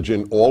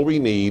religion, all we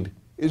need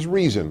is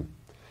reason.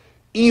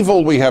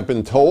 Evil, we have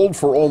been told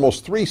for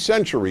almost 3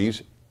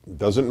 centuries,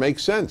 doesn't make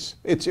sense.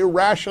 It's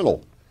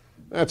irrational.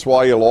 That's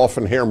why you'll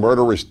often hear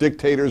murderous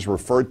dictators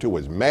referred to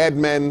as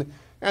madmen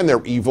and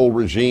their evil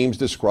regimes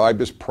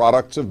described as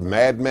products of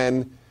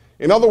madmen.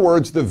 In other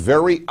words, the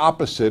very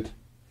opposite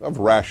of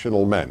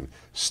rational men.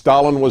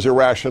 Stalin was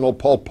irrational,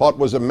 Pol Pot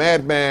was a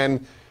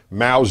madman,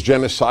 Mao's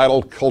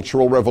genocidal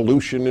cultural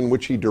revolution, in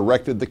which he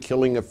directed the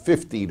killing of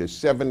 50 to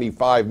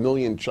 75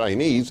 million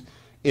Chinese,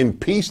 in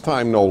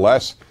peacetime no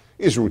less,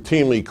 is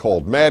routinely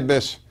called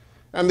madness,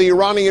 and the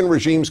Iranian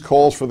regime's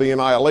calls for the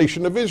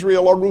annihilation of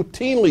Israel are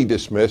routinely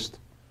dismissed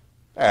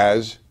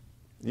as,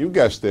 you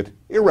guessed it,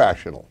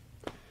 irrational.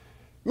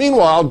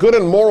 Meanwhile, good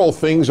and moral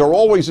things are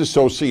always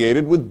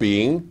associated with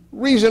being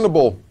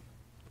reasonable.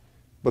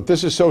 But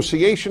this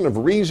association of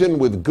reason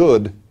with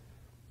good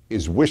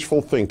is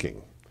wishful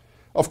thinking.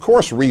 Of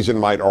course, reason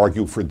might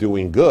argue for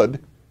doing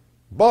good,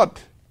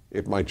 but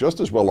it might just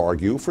as well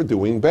argue for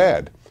doing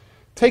bad.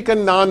 Take a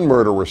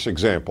non-murderous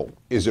example.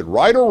 Is it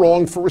right or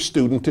wrong for a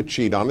student to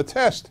cheat on a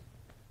test?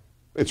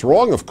 It's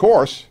wrong, of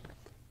course.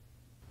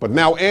 But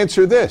now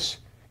answer this.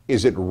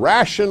 Is it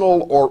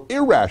rational or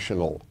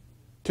irrational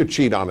to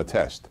cheat on a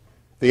test?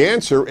 The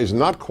answer is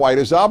not quite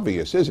as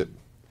obvious, is it?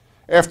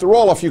 After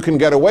all, if you can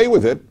get away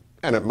with it,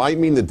 and it might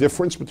mean the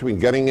difference between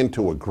getting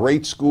into a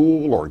great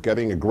school or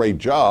getting a great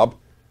job,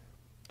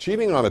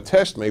 cheating on a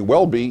test may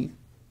well be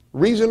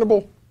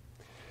reasonable.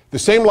 The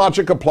same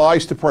logic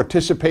applies to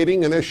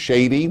participating in a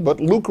shady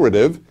but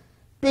lucrative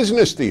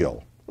business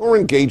deal or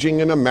engaging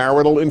in a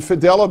marital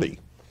infidelity.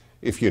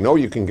 If you know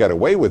you can get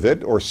away with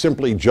it, or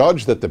simply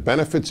judge that the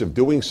benefits of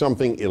doing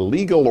something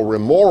illegal or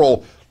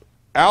immoral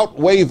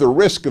outweigh the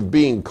risk of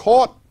being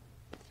caught,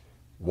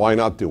 why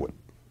not do it?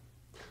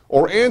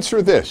 Or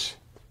answer this.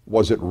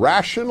 Was it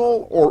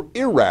rational or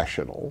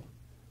irrational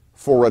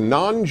for a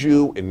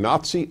non-Jew in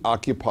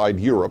Nazi-occupied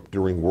Europe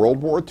during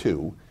World War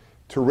II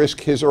to risk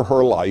his or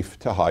her life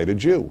to hide a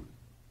Jew?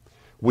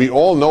 We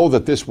all know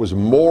that this was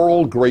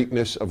moral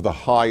greatness of the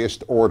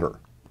highest order.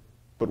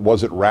 But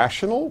was it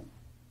rational?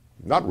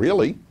 Not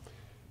really.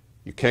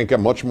 You can't get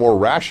much more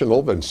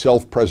rational than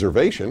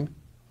self-preservation.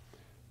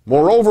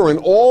 Moreover, in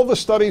all the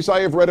studies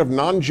I have read of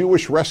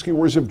non-Jewish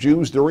rescuers of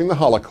Jews during the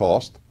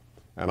Holocaust,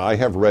 and I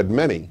have read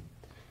many,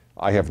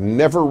 I have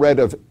never read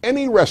of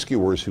any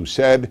rescuers who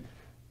said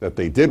that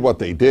they did what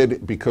they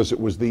did because it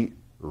was the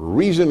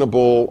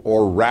reasonable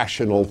or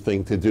rational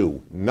thing to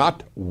do.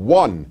 Not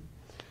one.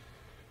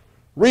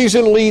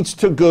 Reason leads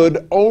to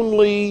good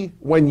only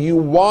when you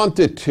want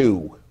it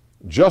to,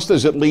 just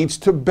as it leads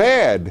to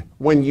bad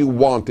when you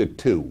want it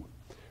to.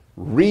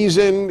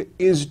 Reason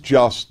is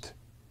just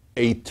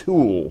a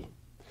tool.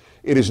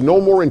 It is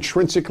no more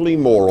intrinsically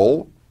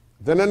moral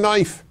than a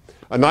knife.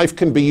 A knife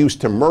can be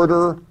used to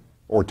murder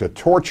or to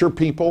torture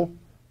people,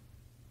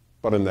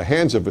 but in the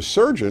hands of a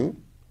surgeon,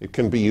 it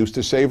can be used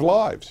to save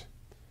lives.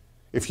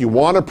 If you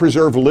want to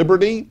preserve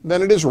liberty,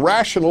 then it is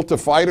rational to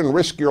fight and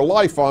risk your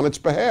life on its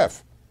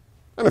behalf.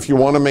 And if you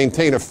want to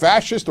maintain a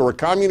fascist or a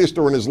communist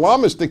or an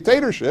Islamist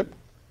dictatorship,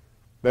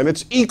 then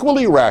it's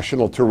equally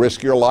rational to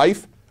risk your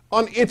life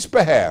on its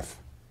behalf.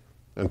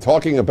 And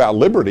talking about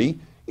liberty,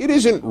 it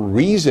isn't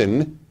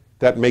reason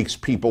that makes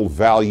people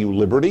value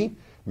liberty.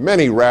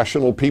 Many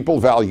rational people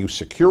value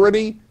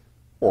security,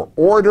 or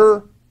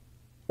order,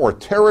 or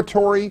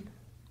territory,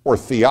 or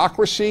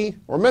theocracy,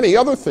 or many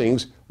other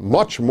things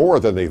much more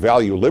than they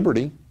value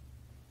liberty.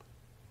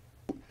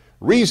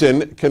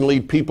 Reason can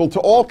lead people to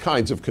all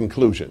kinds of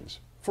conclusions.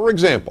 For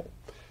example,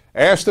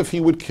 asked if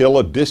he would kill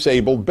a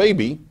disabled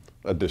baby,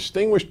 a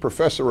distinguished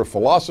professor of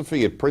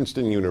philosophy at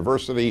Princeton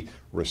University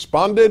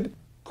responded,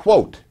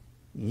 quote,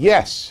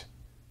 "Yes,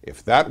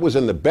 if that was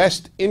in the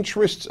best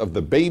interests of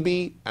the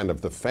baby and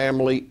of the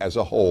family as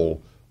a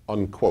whole,"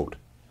 unquote.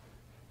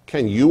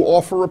 Can you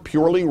offer a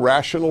purely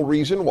rational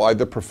reason why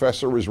the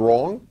professor is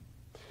wrong?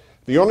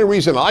 The only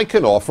reason I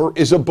can offer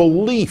is a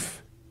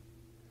belief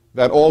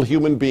that all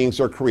human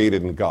beings are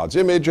created in God's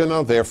image and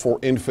are therefore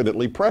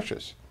infinitely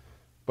precious.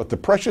 But the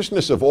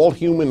preciousness of all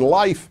human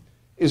life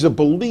is a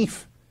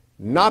belief,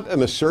 not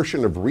an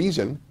assertion of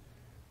reason.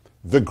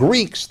 The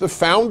Greeks, the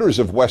founders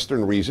of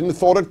Western reason,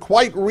 thought it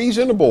quite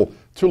reasonable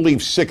to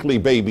leave sickly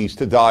babies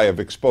to die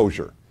of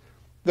exposure.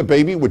 The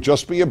baby would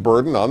just be a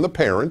burden on the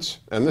parents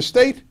and the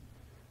state.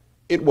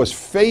 It was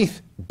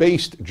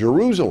faith-based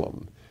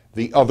Jerusalem,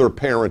 the other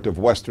parent of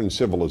Western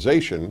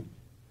civilization,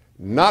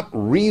 not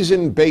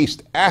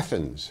reason-based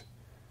Athens,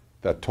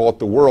 that taught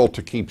the world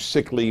to keep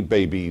sickly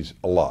babies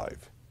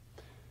alive.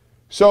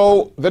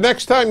 So the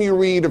next time you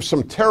read of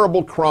some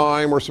terrible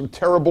crime or some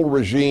terrible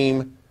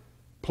regime,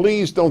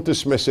 please don't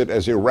dismiss it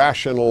as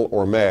irrational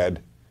or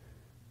mad.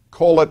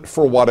 Call it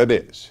for what it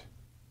is: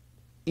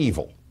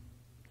 evil.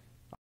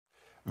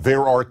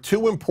 There are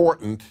two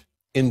important,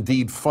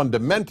 indeed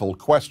fundamental,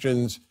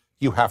 questions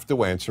you have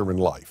to answer in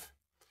life.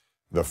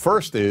 The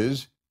first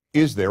is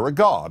there a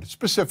God,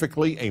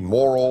 specifically a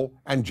moral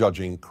and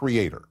judging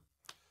creator?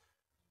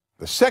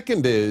 The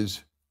second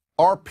is,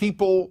 are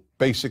people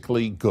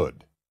basically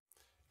good?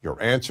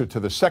 Your answer to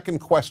the second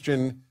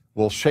question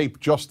will shape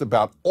just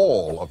about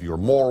all of your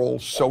moral,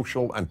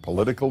 social, and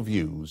political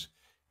views,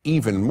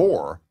 even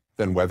more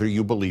than whether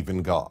you believe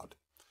in God.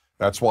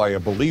 That's why a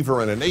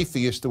believer and an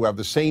atheist who have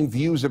the same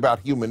views about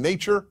human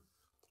nature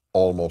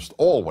almost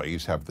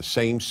always have the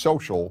same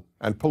social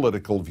and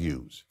political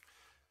views.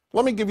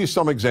 Let me give you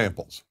some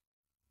examples.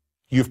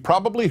 You've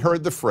probably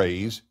heard the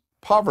phrase,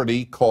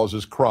 poverty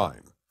causes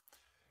crime.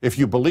 If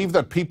you believe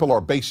that people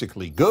are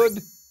basically good,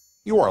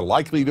 you are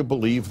likely to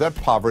believe that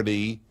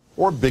poverty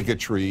or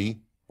bigotry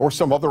or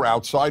some other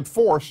outside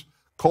force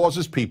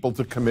causes people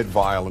to commit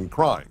violent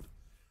crime.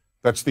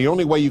 That's the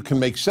only way you can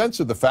make sense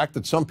of the fact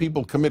that some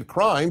people commit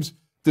crimes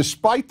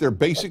despite their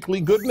basically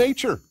good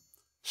nature.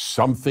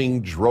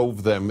 Something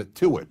drove them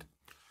to it.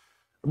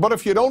 But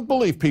if you don't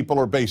believe people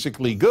are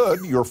basically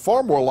good, you're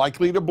far more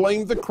likely to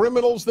blame the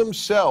criminals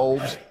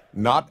themselves,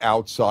 not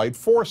outside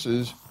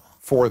forces,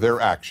 for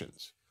their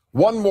actions.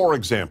 One more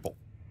example.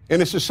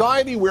 In a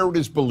society where it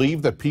is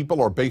believed that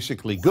people are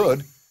basically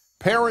good,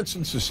 parents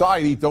and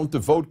society don't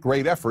devote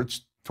great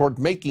efforts toward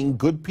making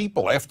good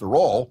people. After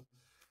all,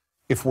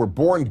 if we're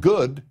born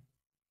good,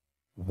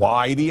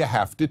 why do you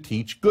have to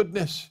teach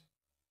goodness?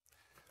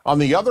 On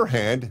the other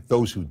hand,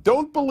 those who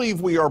don't believe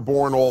we are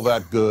born all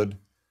that good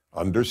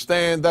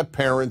understand that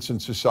parents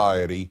and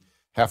society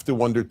have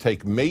to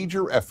undertake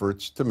major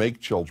efforts to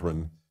make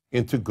children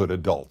into good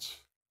adults.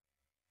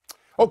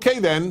 Okay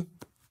then,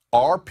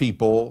 are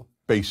people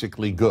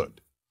basically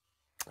good?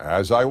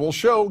 As I will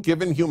show,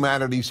 given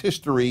humanity's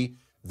history,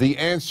 the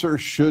answer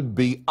should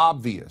be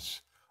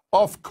obvious.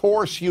 Of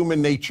course,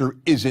 human nature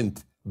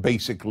isn't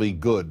basically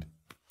good.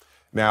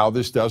 Now,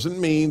 this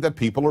doesn't mean that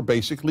people are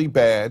basically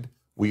bad.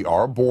 We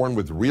are born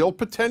with real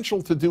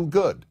potential to do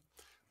good,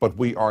 but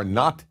we are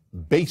not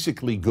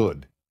basically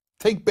good.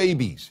 Take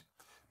babies.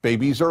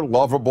 Babies are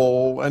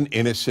lovable and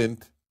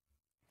innocent,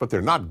 but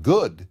they're not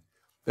good.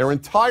 They're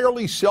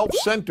entirely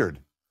self-centered,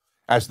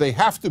 as they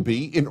have to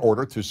be in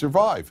order to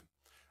survive.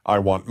 I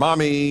want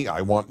mommy,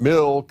 I want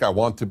milk, I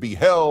want to be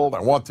held,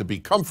 I want to be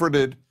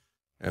comforted,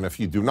 and if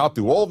you do not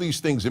do all these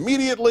things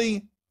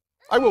immediately,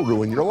 I will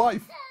ruin your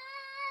life.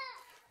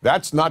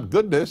 That's not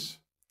goodness,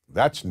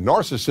 that's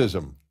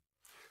narcissism.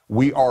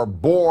 We are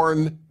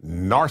born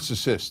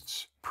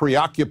narcissists,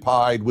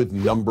 preoccupied with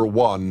number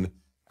one,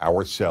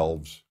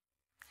 ourselves.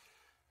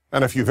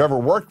 And if you've ever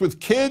worked with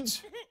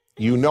kids,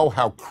 you know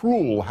how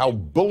cruel, how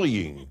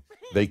bullying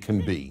they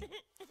can be.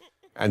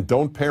 And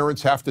don't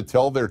parents have to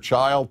tell their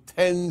child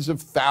tens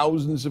of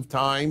thousands of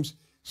times,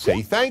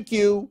 say thank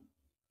you?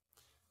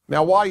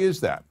 Now, why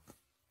is that?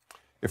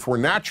 If we're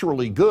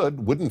naturally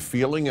good, wouldn't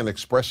feeling and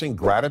expressing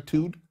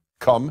gratitude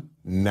come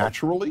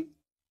naturally?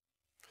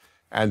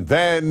 And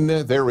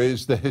then there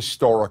is the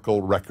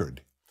historical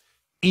record.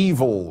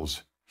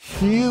 Evils,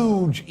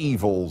 huge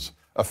evils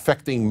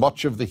affecting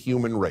much of the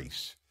human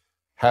race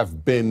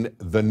have been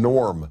the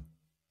norm.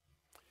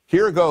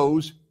 Here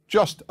goes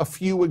just a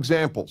few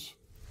examples.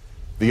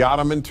 The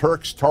Ottoman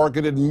Turks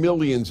targeted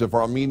millions of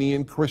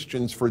Armenian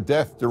Christians for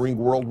death during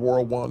World War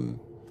I.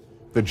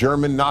 The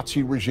German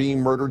Nazi regime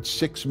murdered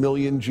 6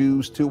 million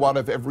Jews, 2 out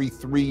of every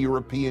 3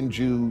 European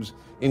Jews,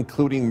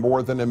 including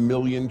more than 1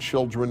 million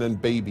children and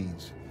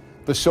babies.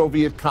 The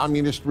Soviet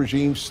communist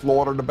regime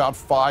slaughtered about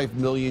 5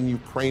 million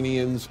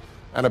Ukrainians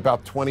and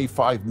about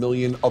 25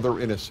 million other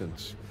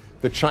innocents.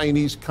 The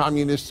Chinese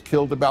communists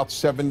killed about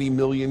 70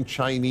 million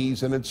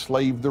Chinese and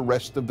enslaved the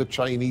rest of the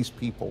Chinese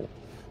people.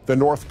 The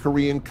North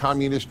Korean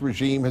communist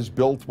regime has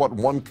built what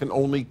one can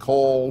only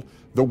call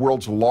the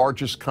world's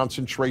largest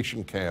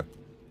concentration camp,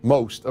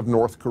 most of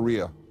North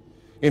Korea.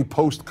 In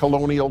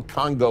post-colonial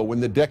Congo in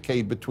the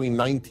decade between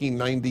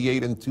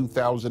 1998 and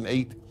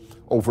 2008,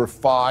 over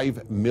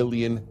 5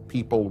 million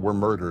people were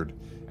murdered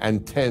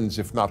and tens,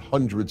 if not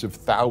hundreds of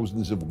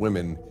thousands of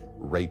women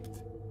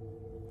raped.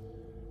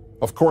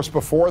 Of course,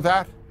 before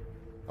that,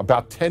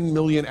 about 10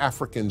 million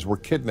Africans were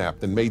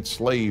kidnapped and made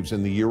slaves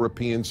in the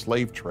European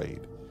slave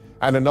trade.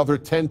 And another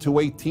 10 to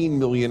 18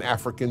 million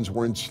Africans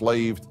were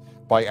enslaved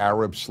by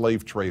Arab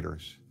slave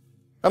traders.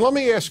 And let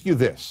me ask you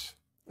this.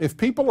 If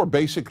people are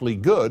basically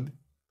good,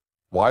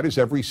 why does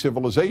every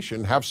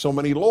civilization have so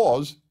many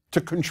laws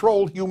to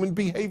control human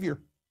behavior?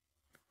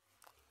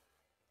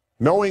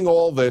 Knowing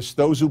all this,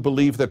 those who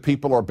believe that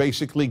people are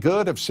basically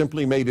good have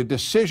simply made a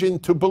decision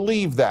to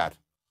believe that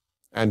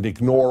and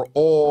ignore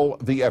all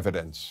the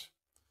evidence.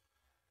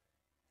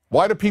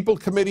 Why do people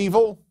commit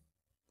evil?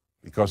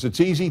 Because it's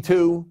easy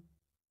to,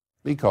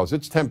 because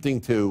it's tempting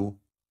to,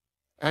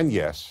 and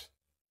yes,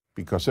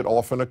 because it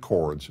often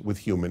accords with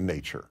human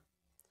nature.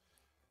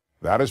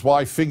 That is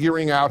why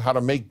figuring out how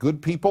to make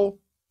good people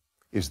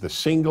is the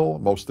single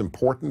most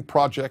important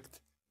project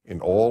in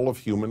all of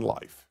human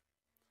life.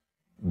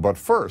 But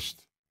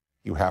first,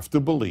 you have to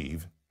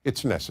believe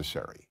it's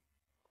necessary.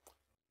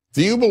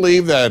 Do you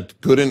believe that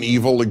good and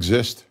evil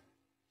exist?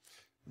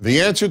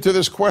 The answer to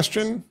this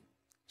question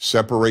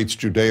separates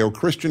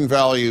Judeo-Christian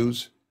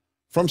values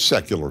from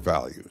secular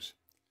values.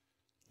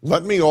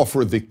 Let me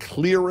offer the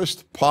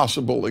clearest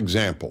possible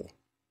example.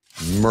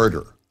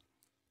 Murder.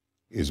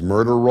 Is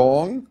murder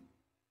wrong?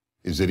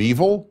 Is it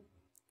evil?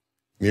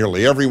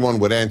 Nearly everyone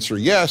would answer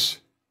yes,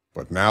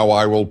 but now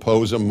I will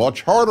pose a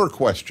much harder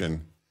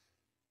question.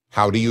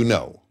 How do you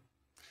know?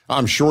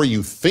 I'm sure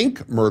you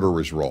think murder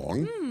is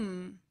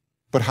wrong,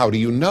 but how do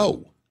you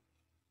know?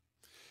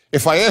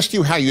 If I asked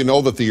you how you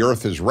know that the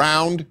Earth is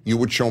round, you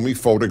would show me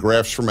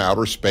photographs from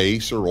outer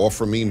space or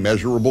offer me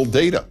measurable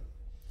data.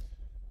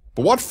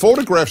 But what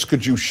photographs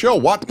could you show?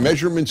 What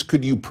measurements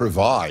could you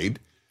provide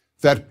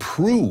that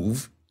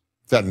prove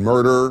that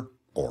murder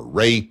or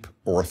rape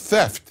or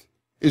theft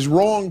is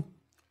wrong?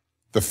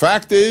 The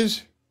fact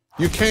is,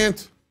 you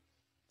can't.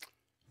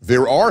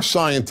 There are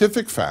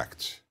scientific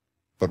facts,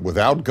 but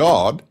without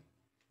God,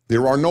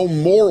 there are no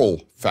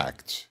moral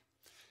facts.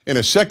 In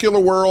a secular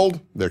world,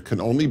 there can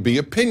only be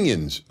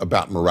opinions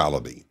about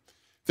morality.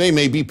 They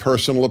may be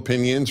personal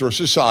opinions or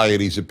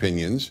society's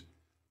opinions,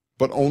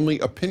 but only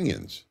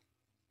opinions.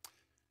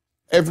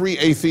 Every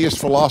atheist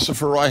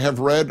philosopher I have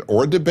read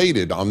or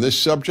debated on this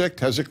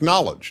subject has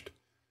acknowledged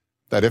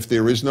that if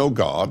there is no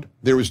God,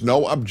 there is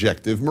no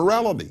objective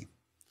morality.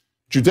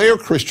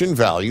 Judeo-Christian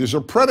values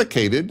are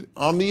predicated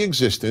on the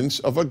existence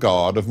of a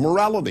God of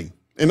morality.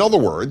 In other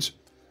words,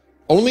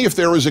 only if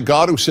there is a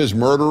God who says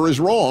murder is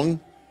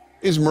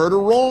murder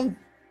wrong.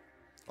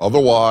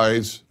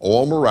 Otherwise,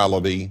 all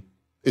morality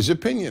is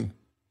opinion.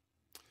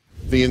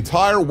 The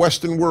entire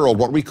Western world,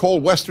 what we call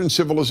Western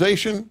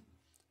civilization,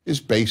 is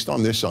based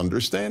on this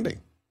understanding.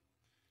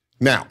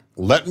 Now,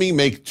 let me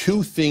make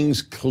two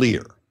things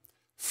clear.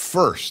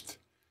 First,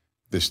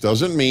 this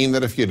doesn't mean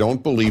that if you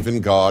don't believe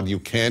in God, you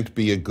can't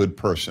be a good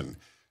person.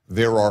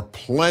 There are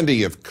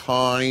plenty of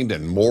kind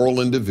and moral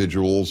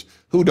individuals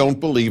who don't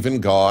believe in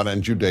God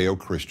and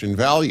Judeo-Christian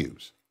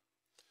values.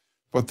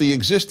 But the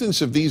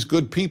existence of these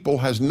good people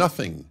has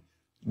nothing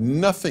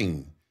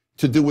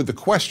to do with the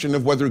question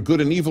of whether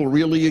good and evil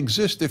really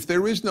exist if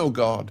there is no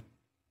God.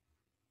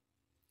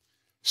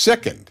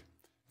 Second,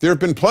 there have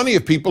been plenty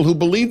of people who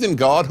believed in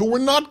God who were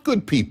not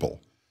good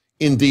people.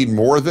 Indeed,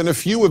 more than a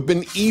few have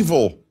been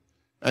evil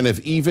and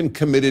have even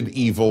committed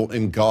evil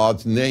in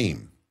God's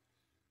name.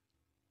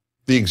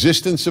 The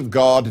existence of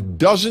God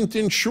doesn't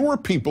ensure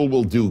people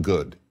will do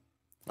good.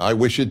 I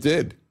wish it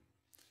did.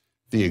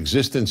 The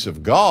existence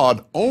of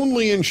God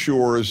only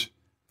ensures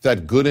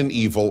that good and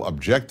evil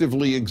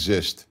objectively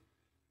exist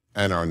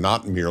and are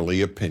not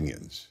merely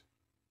opinions.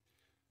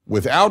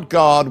 Without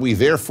God, we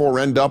therefore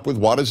end up with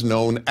what is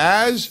known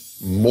as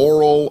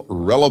moral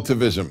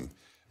relativism,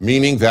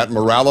 meaning that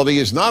morality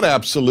is not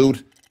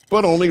absolute,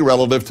 but only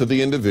relative to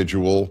the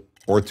individual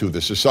or to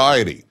the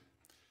society.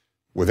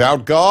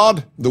 Without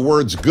God, the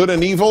words good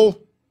and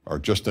evil are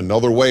just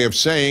another way of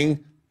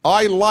saying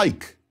I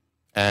like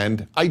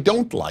and I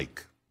don't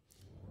like.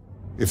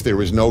 If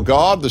there is no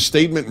God, the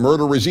statement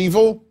murder is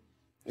evil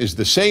is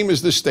the same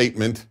as the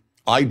statement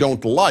I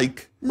don't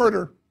like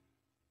murder.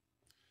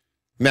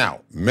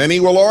 Now, many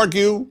will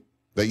argue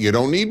that you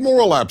don't need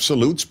moral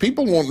absolutes.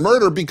 People won't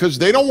murder because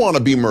they don't want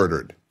to be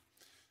murdered.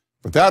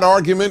 But that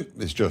argument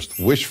is just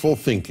wishful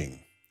thinking.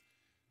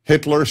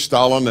 Hitler,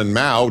 Stalin, and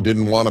Mao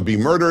didn't want to be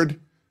murdered,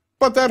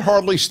 but that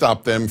hardly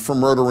stopped them from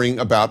murdering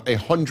about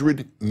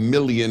 100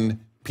 million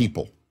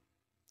people.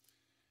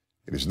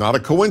 It is not a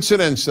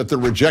coincidence that the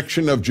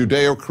rejection of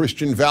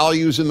Judeo-Christian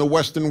values in the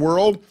Western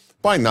world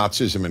by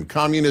Nazism and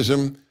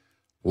communism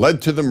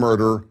led to the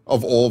murder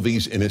of all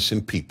these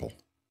innocent people.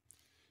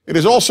 It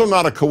is also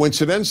not a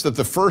coincidence that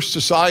the first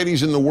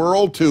societies in the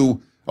world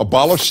to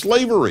abolish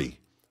slavery,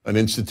 an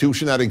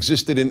institution that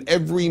existed in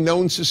every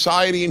known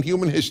society in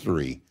human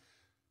history,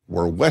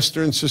 were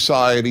Western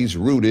societies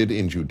rooted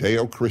in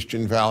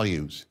Judeo-Christian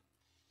values.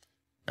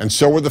 And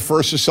so were the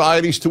first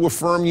societies to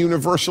affirm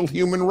universal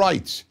human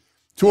rights,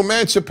 to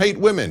emancipate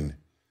women,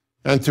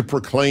 and to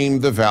proclaim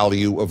the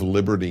value of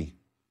liberty.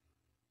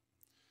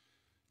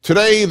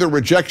 Today, the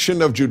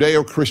rejection of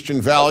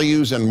Judeo-Christian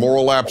values and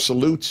moral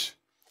absolutes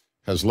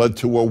has led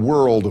to a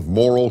world of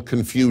moral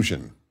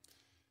confusion.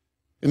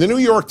 In the New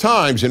York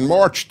Times in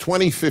March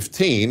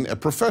 2015, a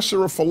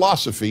professor of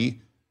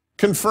philosophy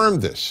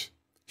confirmed this.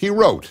 He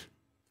wrote,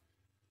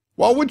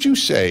 "What would you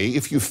say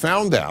if you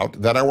found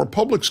out that our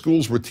public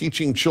schools were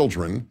teaching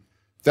children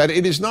that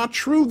it is not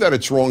true that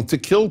it's wrong to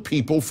kill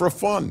people for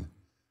fun?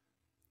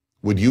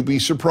 Would you be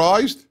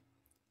surprised?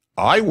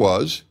 I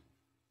was."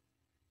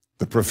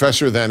 The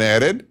professor then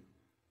added,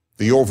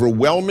 "The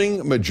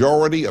overwhelming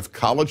majority of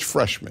college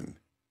freshmen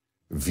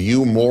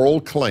view moral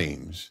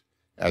claims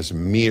as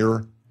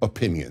mere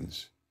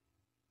opinions."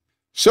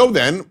 So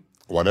then,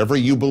 whatever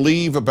you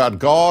believe about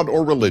God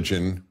or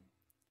religion,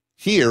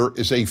 here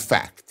is a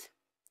fact.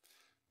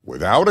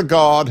 Without a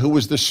God who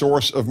is the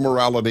source of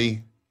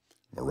morality,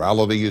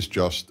 morality is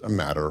just a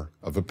matter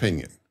of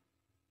opinion.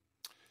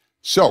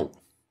 So,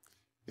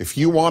 if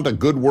you want a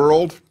good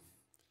world,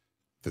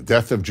 the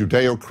death of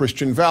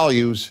Judeo-Christian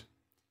values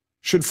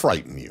should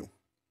frighten you.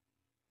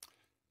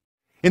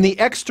 In the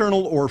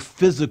external or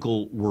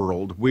physical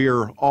world,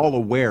 we're all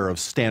aware of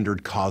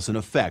standard cause and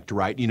effect,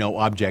 right? You know,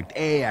 object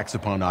A acts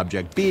upon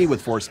object B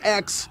with force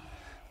X.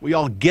 We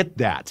all get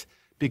that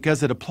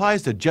because it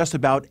applies to just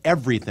about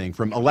everything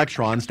from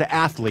electrons to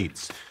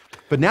athletes.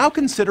 But now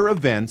consider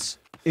events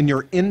in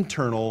your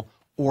internal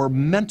or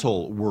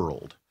mental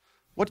world.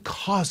 What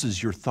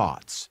causes your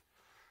thoughts?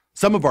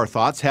 Some of our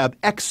thoughts have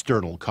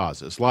external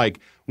causes, like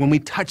when we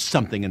touch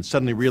something and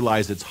suddenly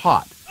realize it's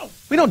hot.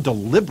 We don't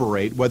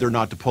deliberate whether or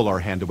not to pull our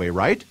hand away,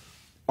 right?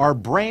 Our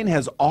brain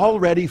has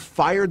already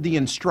fired the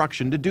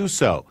instruction to do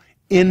so,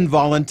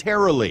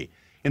 involuntarily.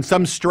 In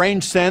some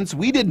strange sense,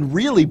 we didn't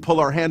really pull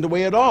our hand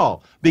away at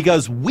all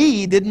because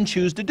we didn't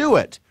choose to do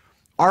it.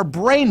 Our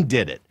brain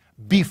did it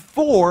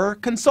before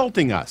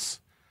consulting us.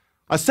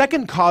 A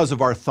second cause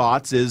of our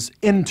thoughts is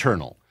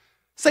internal.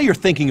 Say you're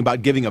thinking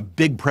about giving a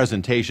big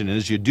presentation, and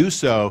as you do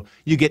so,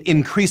 you get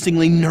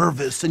increasingly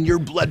nervous and your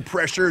blood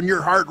pressure and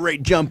your heart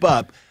rate jump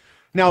up.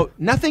 Now,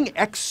 nothing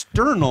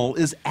external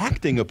is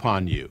acting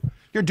upon you.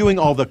 You're doing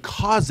all the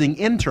causing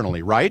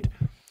internally, right?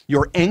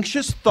 Your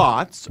anxious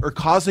thoughts are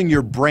causing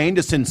your brain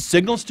to send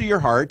signals to your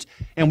heart,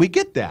 and we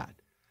get that.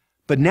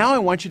 But now I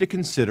want you to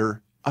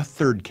consider a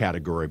third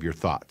category of your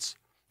thoughts.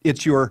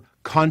 It's your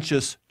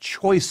conscious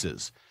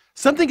choices.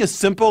 Something as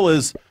simple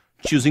as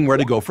choosing where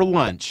to go for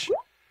lunch.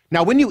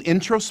 Now, when you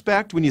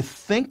introspect, when you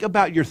think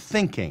about your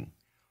thinking,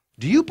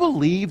 do you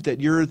believe that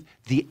you're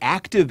the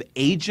active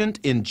agent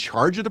in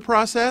charge of the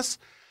process,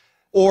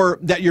 or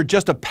that you're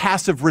just a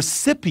passive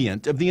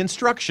recipient of the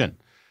instruction?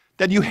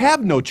 That you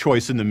have no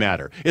choice in the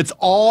matter. It's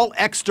all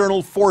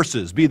external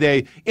forces, be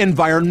they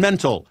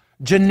environmental,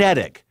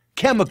 genetic,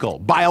 chemical,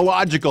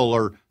 biological,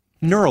 or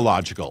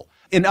neurological.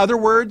 In other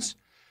words,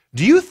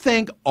 do you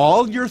think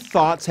all your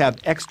thoughts have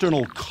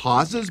external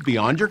causes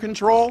beyond your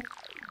control?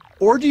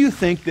 Or do you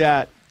think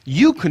that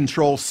you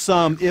control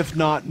some, if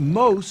not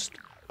most,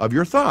 of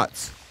your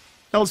thoughts?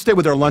 Now let's stay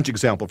with our lunch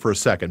example for a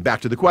second.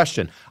 Back to the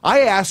question.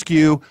 I ask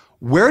you,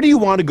 where do you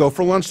want to go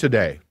for lunch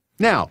today?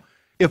 Now,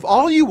 if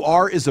all you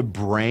are is a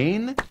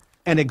brain,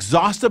 an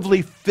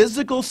exhaustively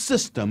physical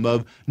system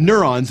of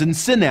neurons and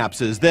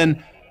synapses,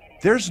 then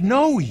there's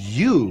no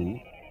you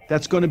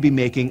that's going to be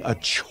making a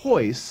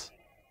choice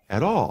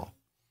at all.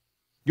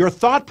 Your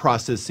thought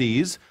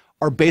processes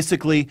are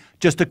basically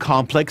just a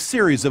complex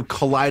series of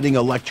colliding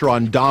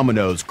electron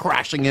dominoes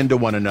crashing into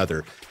one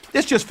another.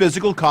 It's just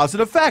physical cause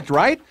and effect,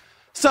 right?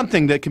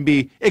 Something that can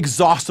be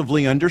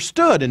exhaustively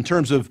understood in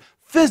terms of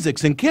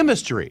physics and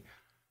chemistry.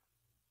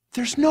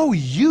 There's no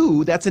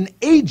you that's an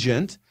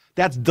agent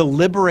that's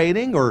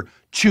deliberating or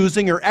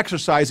choosing or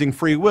exercising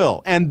free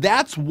will. And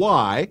that's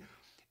why,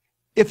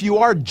 if you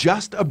are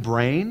just a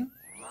brain,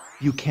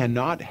 you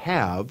cannot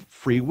have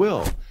free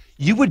will.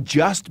 You would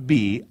just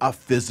be a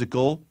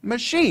physical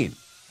machine,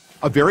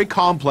 a very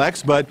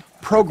complex but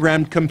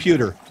programmed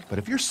computer. But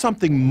if you're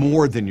something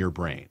more than your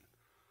brain,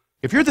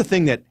 if you're the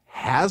thing that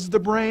has the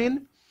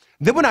brain,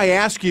 then when I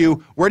ask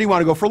you, where do you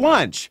want to go for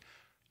lunch?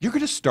 You're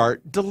going to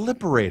start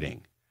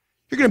deliberating.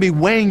 You're going to be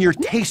weighing your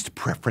taste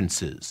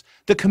preferences,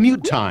 the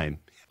commute time,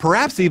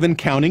 perhaps even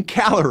counting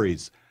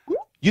calories.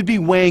 You'd be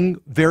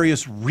weighing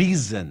various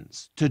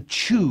reasons to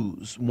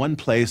choose one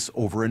place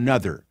over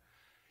another.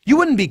 You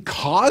wouldn't be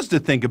caused to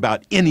think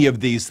about any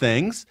of these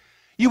things.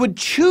 You would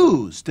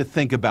choose to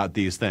think about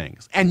these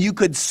things, and you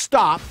could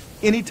stop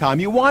anytime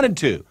you wanted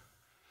to.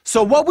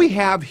 So what we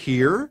have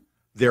here,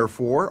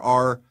 therefore,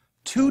 are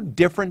two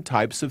different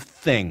types of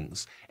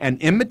things, an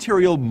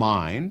immaterial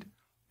mind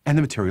and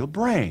the material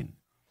brain.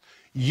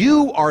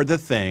 You are the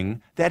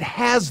thing that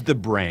has the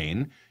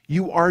brain.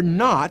 You are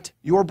not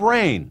your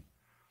brain.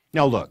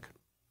 Now look,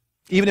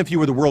 even if you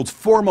were the world's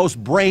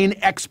foremost brain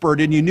expert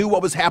and you knew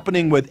what was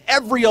happening with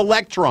every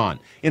electron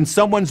in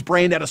someone's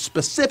brain at a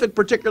specific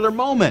particular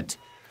moment,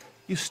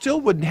 you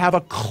still wouldn't have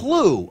a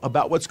clue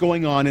about what's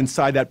going on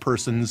inside that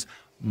person's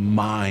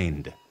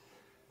mind.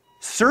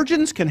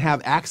 Surgeons can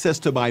have access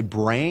to my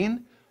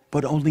brain,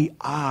 but only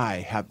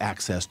I have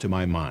access to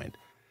my mind.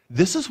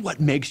 This is what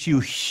makes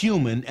you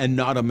human and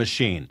not a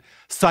machine.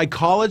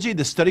 Psychology,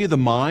 the study of the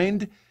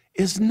mind,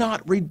 is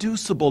not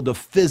reducible to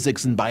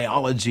physics and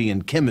biology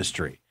and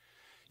chemistry.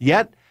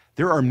 Yet,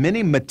 there are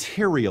many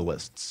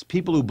materialists,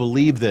 people who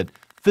believe that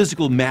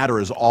physical matter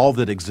is all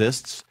that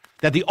exists,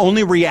 that the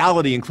only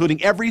reality,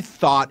 including every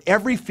thought,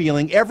 every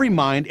feeling, every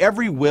mind,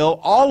 every will,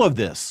 all of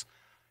this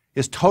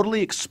is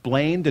totally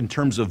explained in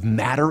terms of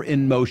matter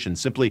in motion,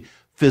 simply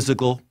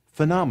physical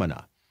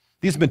phenomena.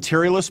 These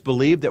materialists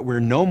believe that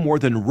we're no more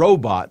than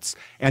robots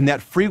and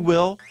that free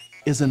will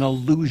is an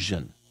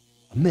illusion,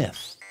 a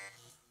myth.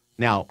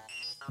 Now,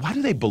 why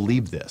do they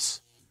believe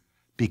this?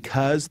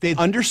 Because they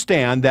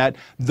understand that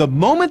the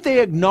moment they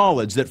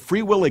acknowledge that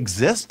free will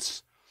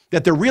exists,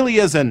 that there really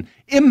is an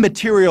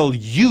immaterial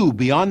you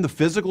beyond the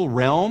physical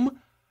realm,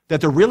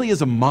 that there really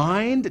is a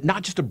mind,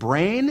 not just a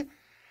brain,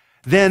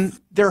 then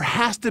there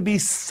has to be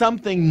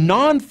something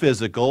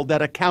non-physical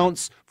that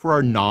accounts for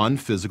our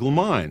non-physical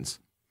minds.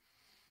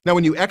 Now,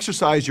 when you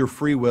exercise your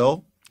free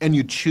will and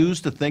you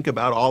choose to think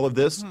about all of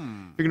this,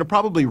 you're going to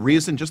probably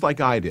reason, just like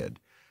I did,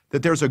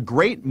 that there's a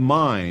great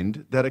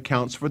mind that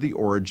accounts for the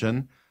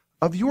origin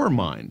of your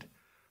mind.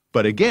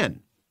 But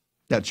again,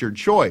 that's your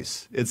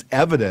choice. It's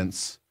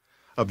evidence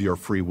of your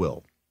free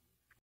will.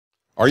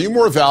 Are you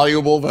more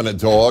valuable than a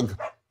dog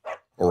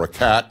or a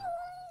cat,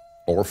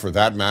 or for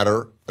that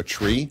matter, a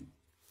tree?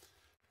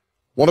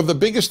 One of the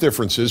biggest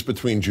differences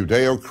between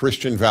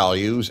Judeo-Christian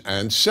values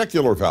and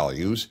secular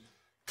values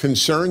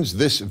concerns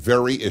this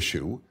very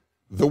issue,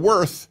 the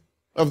worth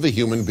of the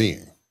human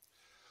being.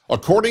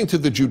 According to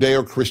the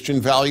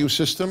Judeo-Christian value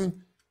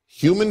system,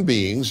 human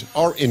beings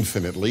are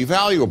infinitely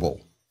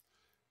valuable.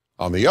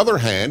 On the other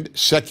hand,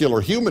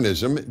 secular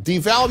humanism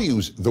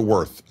devalues the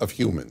worth of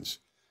humans.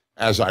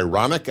 As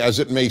ironic as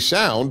it may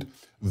sound,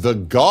 the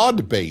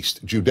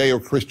God-based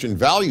Judeo-Christian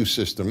value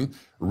system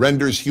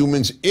renders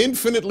humans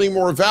infinitely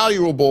more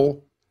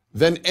valuable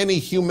than any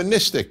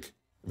humanistic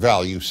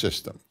value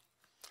system.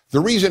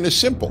 The reason is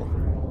simple.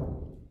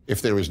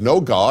 If there is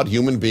no God,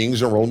 human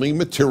beings are only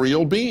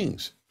material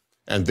beings,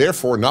 and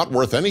therefore not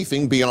worth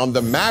anything beyond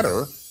the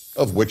matter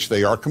of which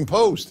they are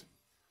composed.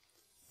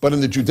 But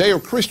in the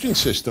Judeo-Christian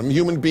system,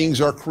 human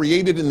beings are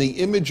created in the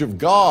image of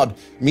God,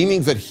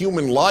 meaning that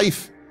human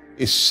life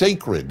is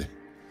sacred.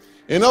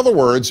 In other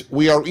words,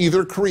 we are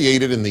either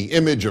created in the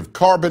image of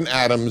carbon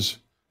atoms,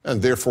 and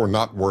therefore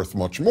not worth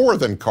much more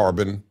than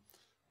carbon,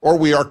 or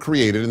we are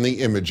created in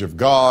the image of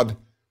God,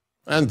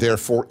 and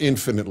therefore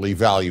infinitely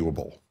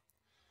valuable.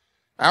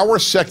 Our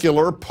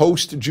secular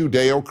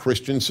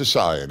post-Judeo-Christian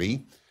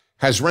society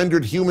has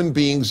rendered human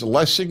beings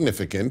less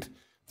significant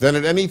than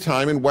at any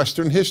time in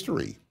Western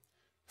history.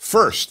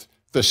 First,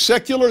 the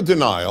secular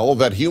denial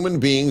that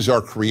human beings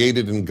are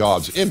created in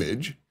God's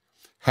image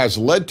has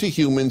led to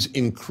humans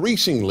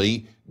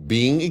increasingly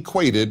being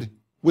equated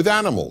with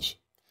animals.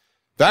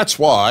 That's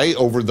why,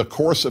 over the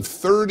course of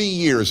 30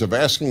 years of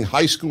asking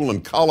high school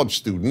and college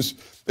students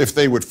if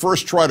they would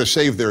first try to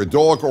save their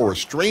dog or a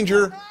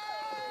stranger,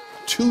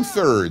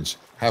 2/3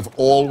 have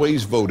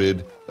always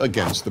voted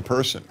against the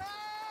person.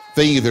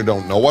 They either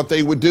don't know what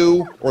they would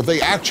do, or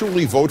they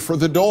actually vote for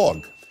the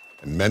dog.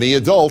 And many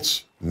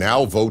adults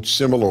now vote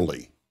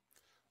similarly.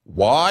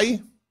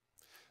 Why?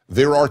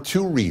 There are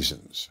two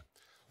reasons.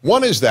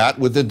 One is that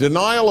with the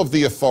denial of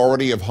the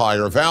authority of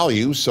higher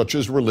values, such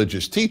as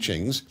religious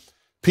teachings,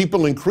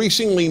 people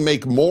increasingly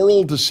make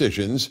moral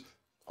decisions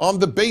on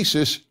the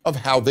basis of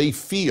how they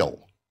feel.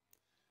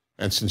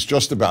 And since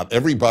just about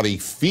everybody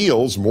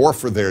feels more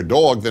for their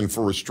dog than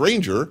for a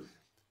stranger,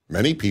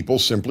 many people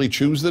simply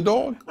choose the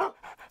dog.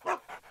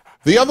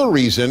 The other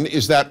reason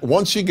is that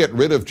once you get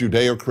rid of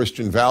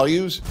Judeo-Christian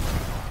values,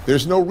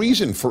 there's no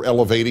reason for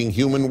elevating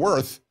human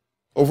worth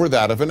over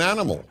that of an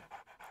animal.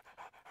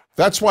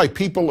 That's why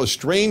people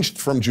estranged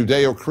from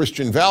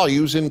Judeo-Christian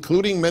values,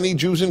 including many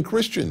Jews and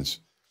Christians,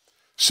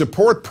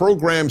 support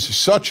programs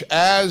such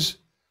as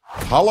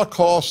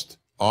Holocaust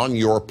on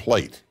Your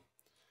Plate.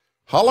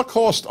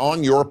 Holocaust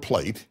on Your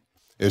Plate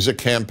is a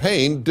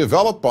campaign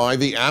developed by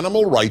the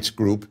animal rights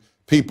group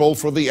People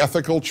for the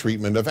Ethical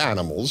Treatment of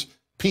Animals,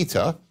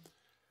 PETA,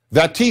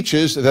 that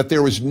teaches that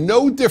there is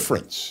no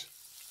difference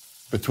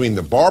between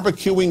the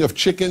barbecuing of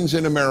chickens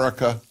in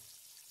America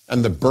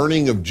and the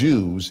burning of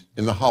Jews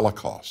in the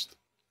Holocaust.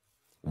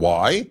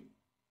 Why?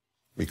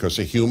 Because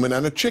a human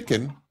and a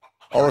chicken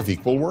are of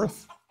equal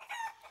worth.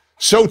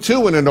 So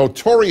too, in a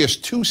notorious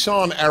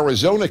Tucson,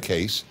 Arizona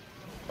case,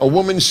 a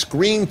woman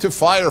screamed to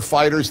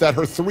firefighters that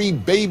her 3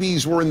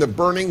 babies were in the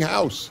burning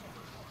house.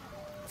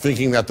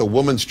 Thinking that the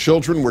woman's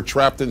children were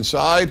trapped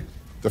inside,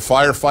 the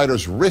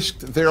firefighters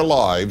risked their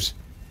lives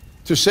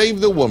to save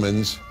the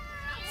woman's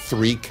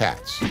 3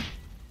 cats.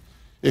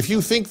 If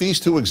you think these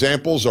two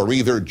examples are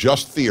either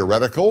just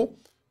theoretical,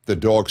 the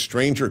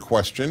dog-stranger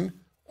question,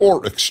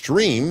 or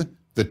extreme,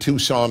 the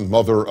Tucson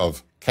mother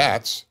of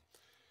cats,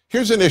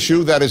 here's an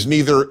issue that is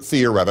neither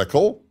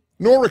theoretical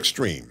nor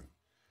extreme.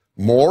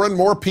 More and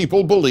more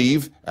people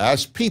believe,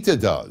 as PETA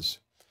does,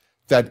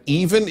 that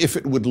even if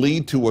it would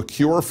lead to a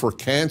cure for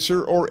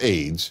cancer or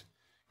AIDS,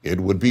 it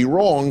would be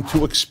wrong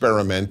to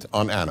experiment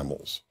on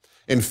animals.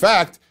 In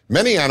fact,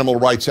 many animal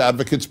rights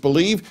advocates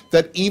believe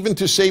that even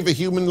to save a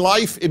human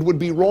life, it would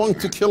be wrong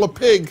to kill a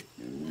pig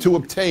to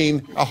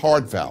obtain a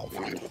heart valve.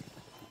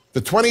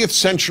 The 20th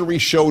century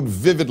showed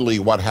vividly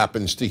what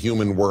happens to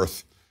human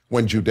worth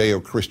when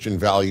Judeo-Christian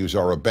values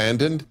are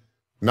abandoned.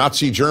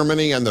 Nazi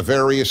Germany and the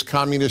various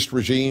communist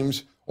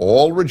regimes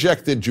all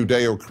rejected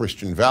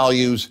Judeo-Christian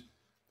values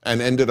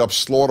and ended up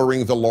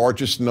slaughtering the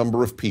largest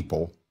number of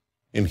people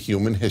in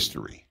human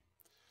history.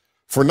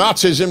 For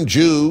Nazism,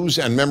 Jews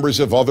and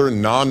members of other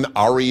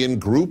non-Aryan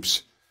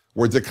groups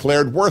were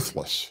declared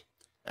worthless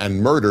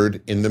and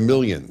murdered in the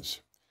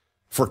millions.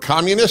 For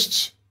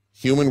communists,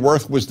 human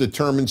worth was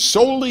determined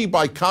solely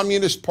by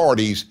communist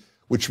parties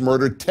which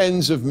murdered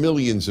tens of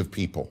millions of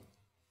people.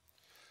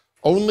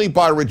 Only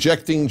by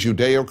rejecting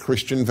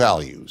Judeo-Christian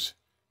values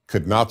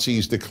could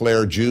Nazis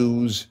declare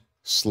Jews,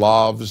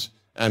 Slavs,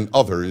 and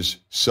others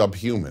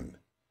subhuman.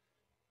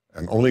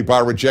 And only by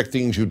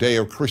rejecting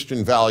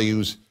Judeo-Christian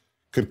values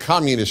could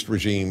communist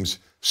regimes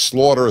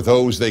slaughter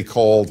those they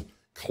called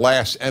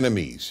class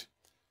enemies.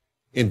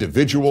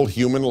 Individual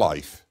human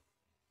life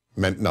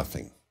meant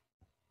nothing.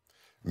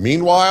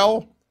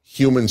 Meanwhile,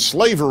 human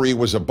slavery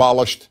was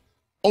abolished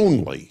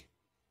only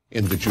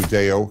in the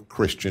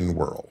Judeo-Christian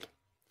world.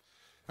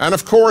 And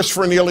of course,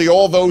 for nearly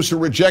all those who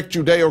reject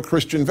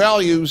Judeo-Christian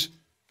values,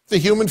 the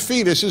human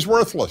fetus is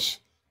worthless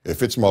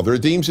if its mother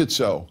deems it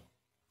so.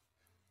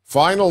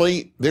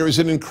 Finally, there is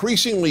an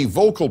increasingly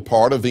vocal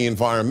part of the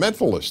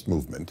environmentalist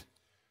movement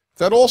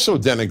that also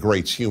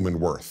denigrates human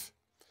worth.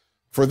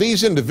 For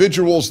these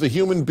individuals, the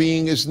human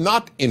being is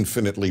not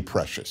infinitely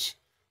precious.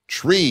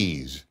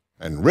 Trees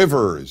and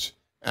rivers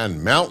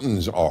and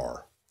mountains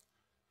are.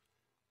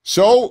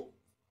 So,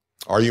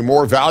 are you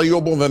more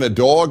valuable than a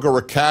dog or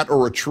a cat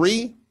or a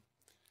tree?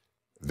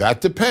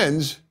 That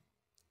depends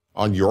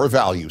on your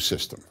value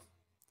system.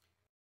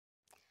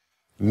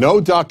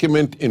 No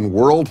document in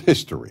world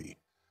history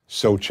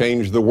so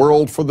changed the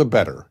world for the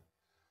better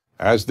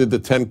as did the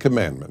Ten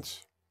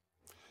Commandments.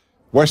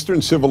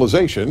 Western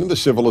civilization, the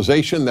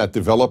civilization that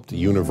developed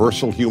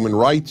universal human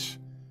rights,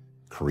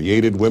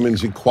 created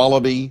women's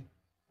equality,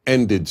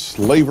 ended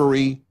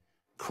slavery,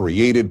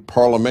 created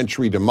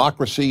parliamentary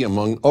democracy,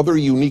 among other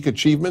unique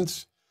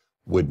achievements,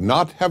 would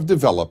not have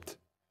developed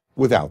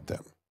without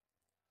them.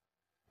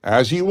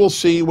 As you will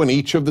see when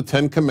each of the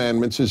Ten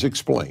Commandments is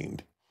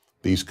explained,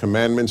 these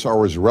commandments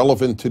are as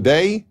relevant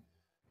today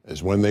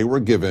as when they were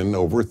given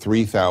over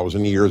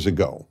 3,000 years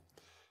ago.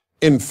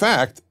 In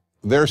fact,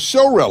 they're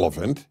so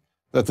relevant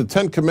that the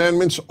Ten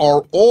Commandments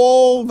are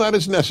all that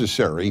is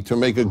necessary to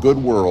make a good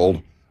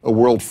world, a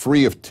world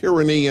free of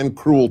tyranny and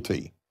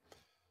cruelty.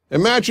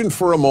 Imagine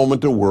for a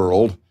moment a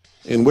world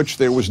in which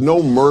there was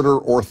no murder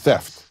or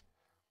theft.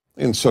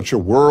 In such a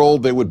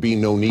world, there would be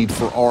no need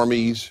for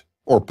armies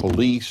or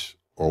police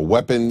or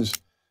weapons.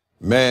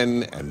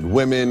 Men and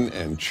women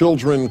and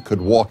children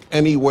could walk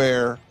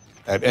anywhere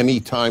at any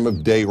time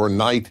of day or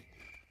night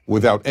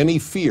without any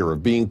fear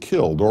of being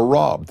killed or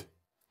robbed.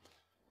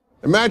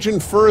 Imagine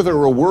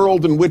further a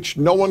world in which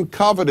no one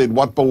coveted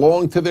what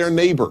belonged to their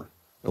neighbor,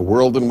 a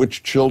world in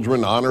which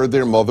children honored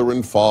their mother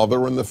and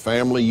father and the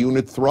family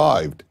unit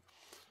thrived,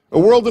 a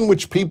world in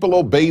which people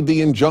obeyed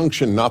the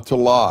injunction not to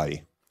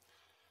lie.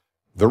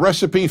 The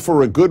recipe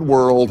for a good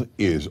world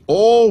is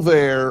all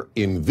there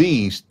in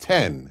these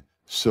 10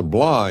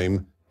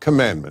 sublime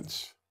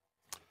commandments.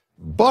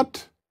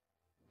 But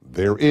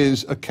there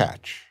is a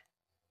catch.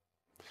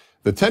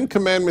 The Ten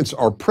Commandments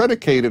are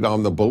predicated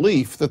on the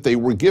belief that they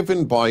were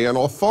given by an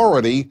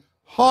authority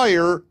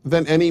higher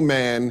than any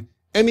man,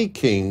 any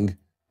king,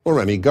 or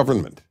any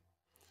government.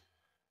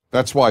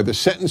 That's why the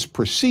sentence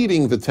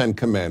preceding the Ten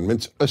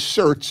Commandments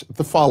asserts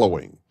the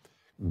following: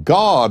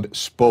 God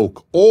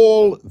spoke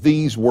all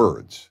these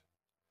words.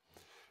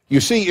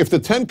 You see, if the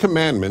Ten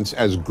Commandments,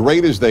 as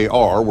great as they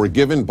are, were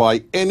given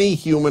by any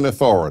human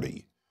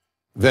authority,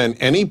 then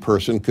any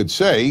person could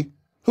say,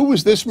 "Who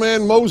is this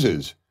man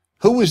Moses?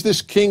 Who is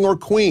this king or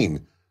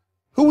queen?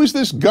 Who is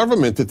this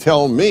government to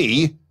tell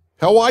me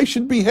how I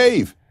should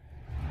behave?"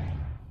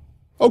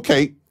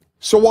 Okay,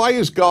 so why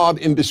is God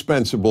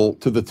indispensable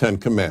to the Ten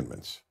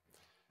Commandments?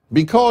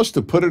 Because,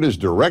 to put it as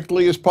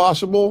directly as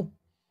possible,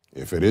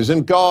 if it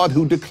isn't God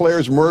who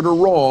declares murder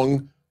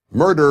wrong,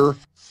 murder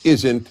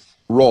isn't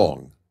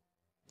wrong.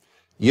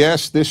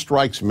 Yes, this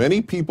strikes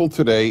many people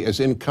today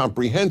as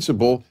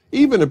incomprehensible,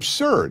 even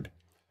absurd.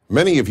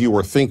 Many of you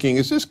are thinking,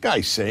 is this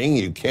guy saying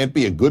you can't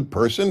be a good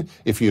person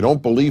if you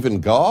don't believe in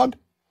God?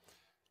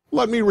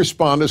 Let me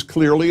respond as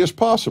clearly as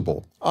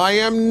possible. I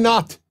am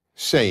not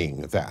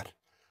saying that.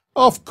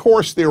 Of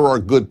course there are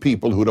good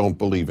people who don't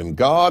believe in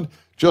God,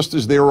 just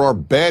as there are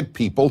bad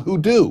people who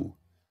do.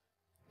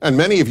 And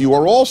many of you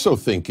are also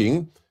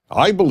thinking,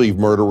 I believe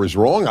murder is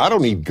wrong, I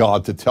don't need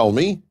God to tell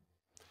me.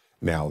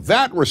 Now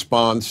that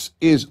response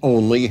is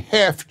only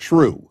half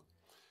true.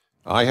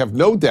 I have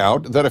no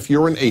doubt that if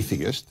you're an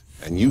atheist,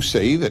 and you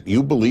say that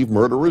you believe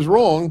murder is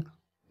wrong,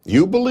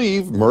 you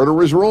believe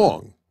murder is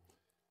wrong.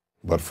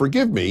 But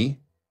forgive me,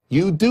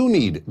 you do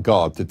need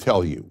God to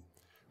tell you.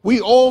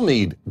 We all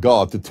need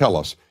God to tell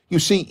us. You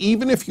see,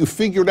 even if you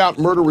figured out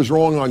murder is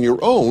wrong on your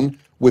own,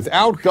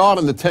 without God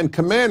and the Ten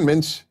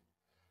Commandments,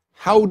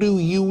 how do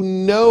you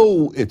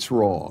know it's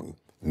wrong?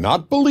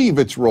 Not believe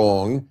it's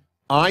wrong,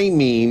 I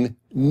mean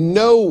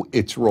know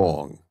it's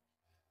wrong.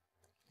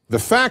 The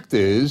fact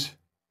is,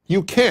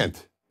 you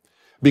can't.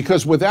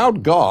 Because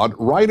without God,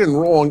 right and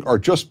wrong are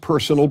just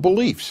personal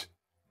beliefs,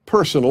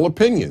 personal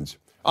opinions.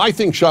 I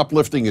think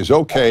shoplifting is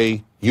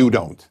okay, you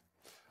don't.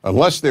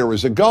 Unless there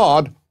is a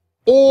God,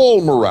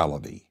 all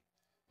morality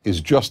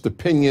is just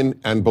opinion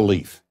and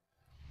belief.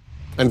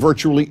 And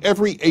virtually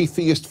every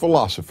atheist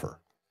philosopher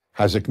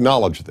has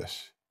acknowledged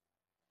this.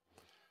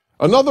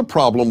 Another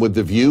problem with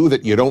the view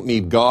that you don't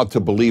need God to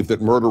believe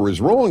that murder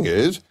is wrong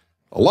is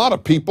a lot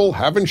of people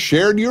haven't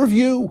shared your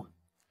view.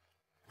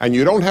 And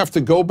you don't have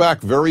to go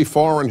back very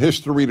far in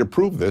history to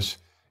prove this.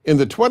 In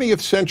the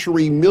 20th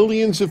century,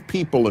 millions of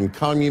people in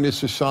communist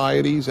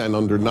societies and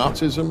under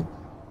Nazism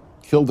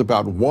killed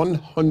about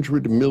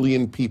 100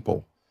 million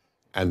people.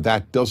 And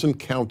that doesn't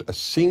count a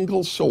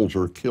single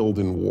soldier killed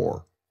in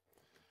war.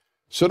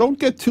 So don't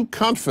get too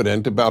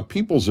confident about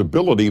people's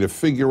ability to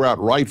figure out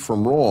right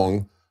from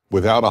wrong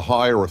without a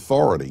higher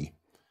authority.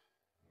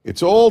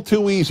 It's all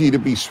too easy to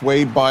be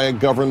swayed by a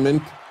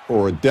government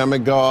or a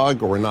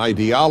demagogue or an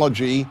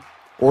ideology,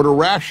 or to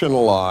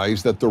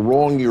rationalize that the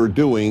wrong you're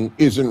doing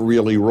isn't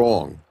really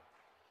wrong.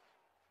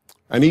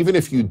 And even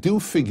if you do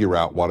figure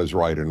out what is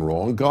right and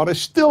wrong, God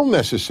is still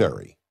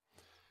necessary.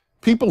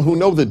 People who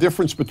know the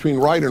difference between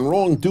right and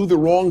wrong do the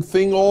wrong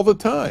thing all the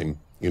time.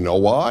 You know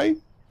why?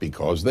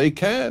 Because they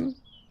can.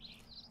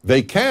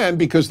 They can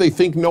because they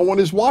think no one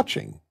is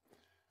watching.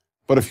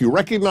 But if you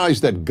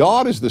recognize that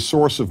God is the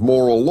source of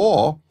moral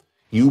law,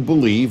 you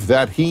believe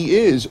that He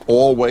is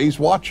always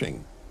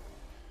watching.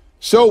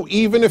 So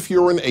even if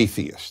you're an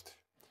atheist,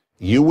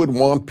 you would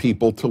want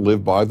people to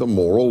live by the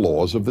moral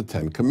laws of the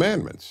Ten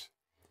Commandments.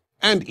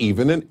 And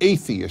even an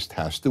atheist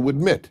has to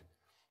admit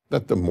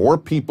that the more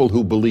people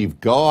who believe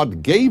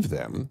God gave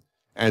them,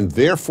 and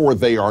therefore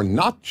they are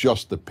not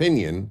just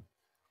opinion,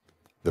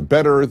 the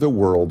better the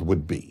world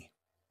would be.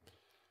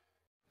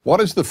 What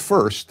is the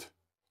first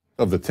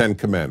of the Ten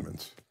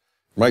Commandments?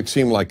 It might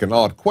seem like an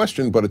odd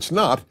question, but it's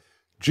not.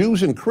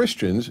 Jews and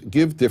Christians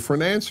give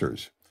different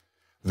answers.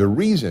 The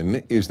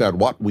reason is that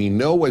what we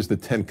know as the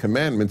Ten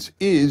Commandments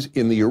is,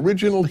 in the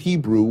original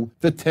Hebrew,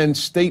 the 10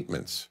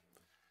 statements.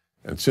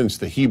 And since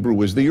the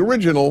Hebrew is the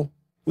original,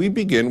 we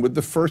begin with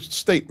the first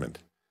statement,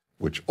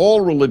 which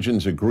all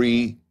religions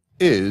agree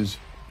is,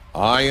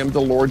 I am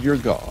the Lord your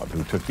God,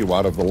 who took you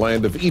out of the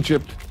land of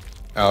Egypt,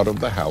 out of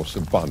the house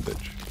of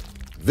bondage.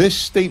 This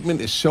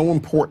statement is so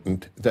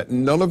important that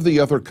none of the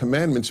other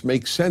commandments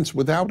make sense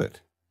without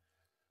it.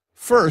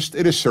 First,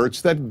 it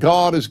asserts that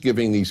God is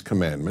giving these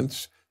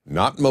commandments,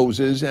 not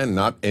Moses and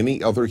not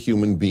any other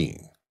human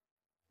being.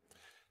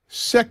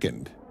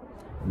 Second,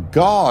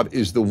 God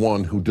is the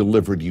one who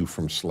delivered you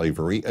from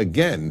slavery.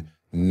 Again,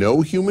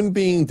 no human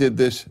being did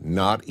this,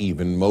 not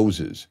even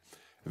Moses.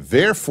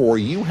 Therefore,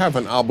 you have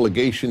an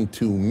obligation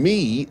to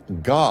me,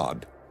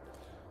 God.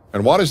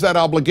 And what is that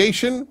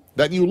obligation?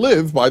 That you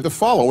live by the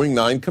following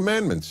 9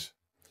 commandments.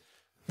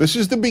 This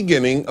is the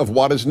beginning of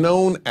what is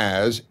known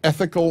as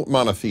ethical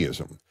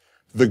monotheism,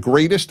 the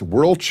greatest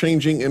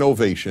world-changing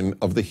innovation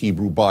of the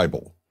Hebrew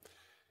Bible.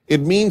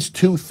 It means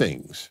 2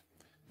 things.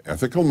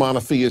 Ethical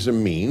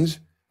monotheism means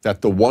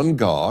that the one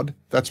God,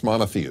 that's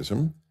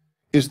monotheism,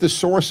 is the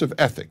source of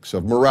ethics,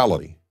 of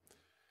morality.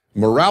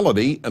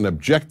 Morality, an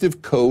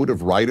objective code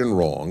of right and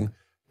wrong,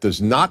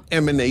 does not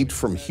emanate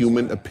from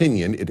human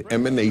opinion. It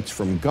emanates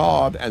from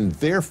God and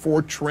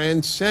therefore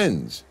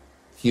transcends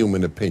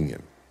human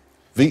opinion.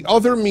 The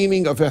other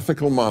meaning of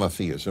ethical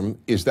monotheism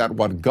is that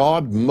what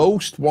God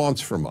most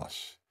wants from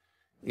us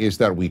is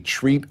that we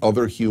treat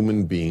other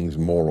human beings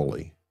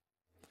morally.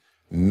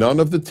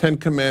 None of the 10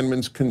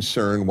 Commandments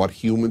concern what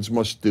humans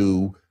must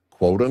do,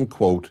 quote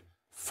unquote,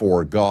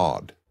 for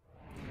God.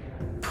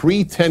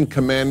 Pre-10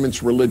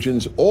 Commandments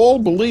religions all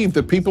believe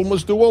that people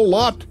must do a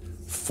lot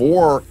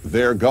for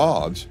their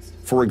gods.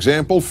 For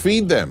example,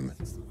 feed them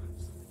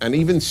and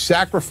even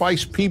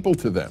sacrifice people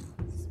to them.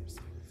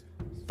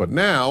 But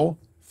now,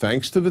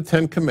 thanks to the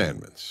 10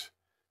 Commandments,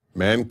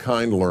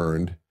 mankind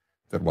learned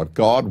that what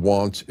God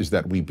wants is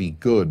that we be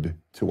good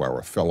to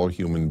our fellow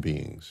human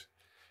beings.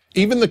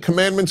 Even the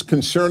commandments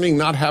concerning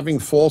not having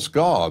false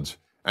gods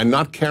and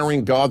not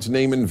carrying God's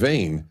name in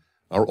vain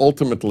are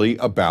ultimately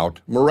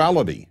about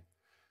morality.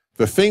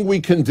 The thing we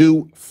can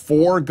do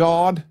for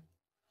God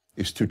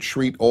is to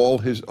treat all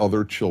His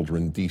other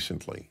children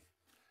decently.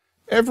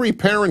 Every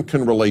parent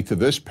can relate to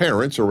this.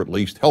 Parents, or at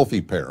least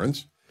healthy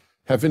parents,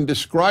 have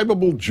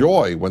indescribable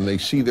joy when they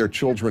see their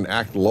children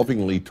act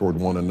lovingly toward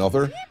one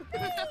another,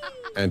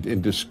 and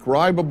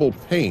indescribable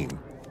pain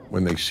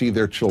when they see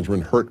their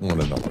children hurt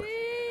one another.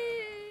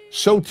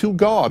 So too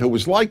God, who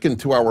is likened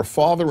to our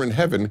Father in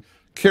heaven,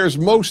 cares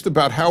most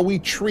about how we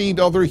treat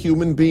other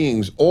human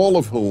beings, all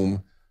of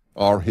whom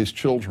are His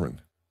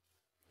children.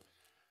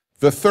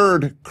 The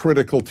third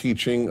critical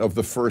teaching of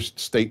the first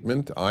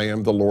statement, I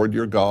am the Lord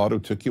your God who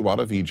took you out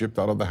of Egypt,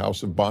 out of the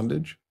house of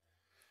bondage,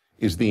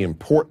 is the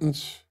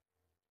importance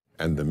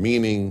and the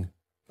meaning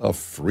of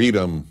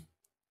freedom.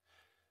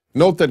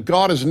 Note that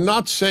God is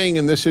not saying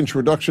in this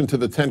introduction to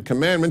the 10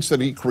 Commandments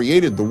that He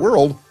created the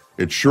world.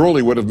 It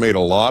surely would have made a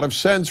lot of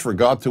sense for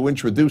God to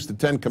introduce the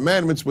 10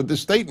 Commandments with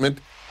this statement,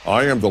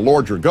 I am the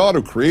Lord your God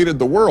who created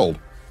the world.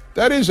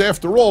 That is,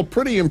 after all,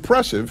 pretty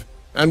impressive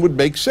and would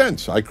make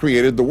sense. I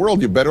created the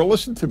world, you better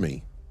listen to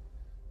me.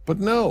 But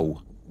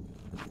no.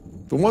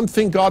 The one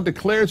thing God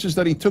declares is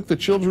that He took the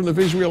children of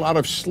Israel out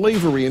of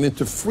slavery and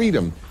into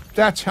freedom.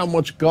 That's how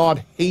much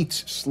God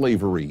hates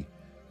slavery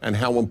and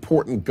how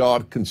important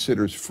God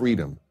considers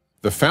freedom.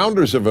 The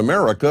founders of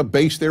America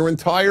based their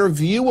entire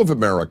view of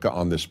America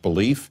on this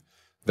belief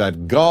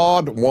that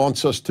God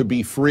wants us to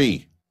be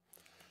free.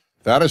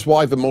 That is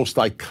why the most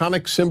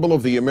iconic symbol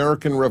of the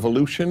American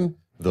Revolution,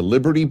 the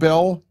Liberty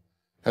Bell,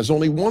 has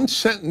only one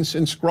sentence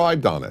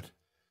inscribed on it,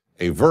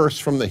 a verse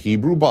from the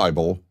Hebrew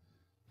Bible,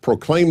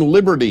 proclaim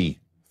liberty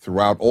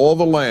throughout all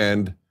the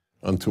land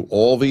unto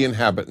all the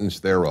inhabitants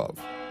thereof.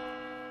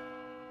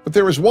 But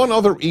there is one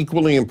other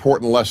equally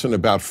important lesson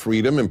about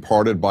freedom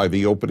imparted by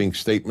the opening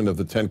statement of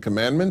the 10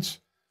 Commandments.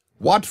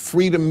 What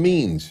freedom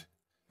means.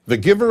 The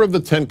giver of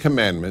the 10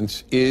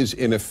 Commandments is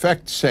in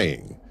effect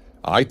saying,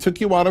 I took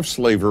you out of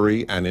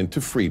slavery and into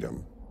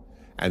freedom,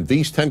 and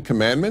these 10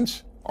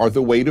 Commandments are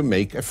the way to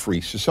make a free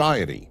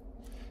society.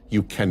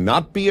 You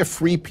cannot be a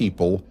free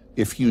people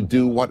if you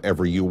do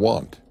whatever you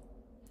want.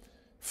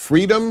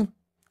 Freedom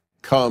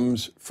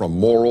comes from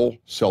moral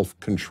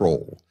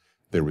self-control.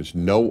 There is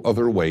no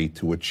other way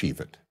to achieve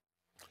it.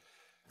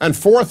 And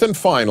fourth and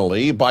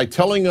finally, by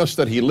telling us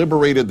that he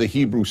liberated the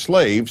Hebrew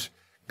slaves,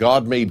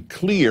 God made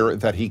clear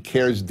that he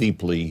cares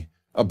deeply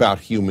about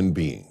human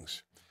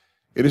beings.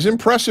 It is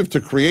impressive to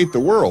create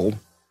the world,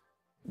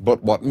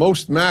 but what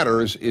most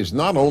matters is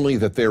not only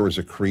that there is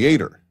a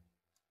creator,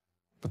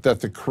 but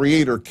that the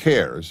creator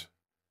cares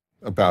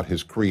about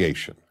his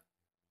creation.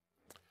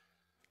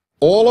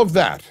 All of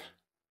that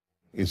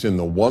is in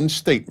the one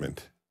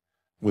statement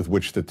with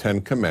which the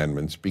Ten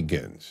Commandments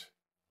begins.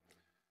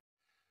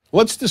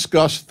 Let's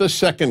discuss the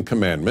second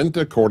commandment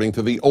according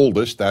to the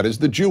oldest, that is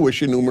the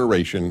Jewish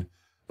enumeration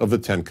of the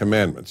Ten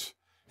Commandments.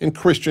 In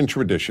Christian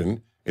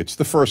tradition, it's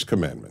the first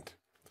commandment.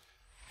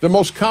 The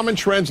most common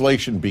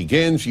translation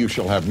begins, "You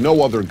shall have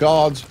no other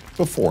gods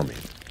before me."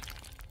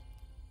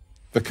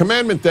 The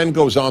commandment then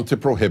goes on to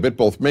prohibit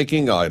both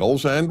making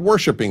idols and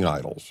worshiping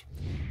idols.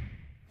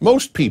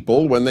 Most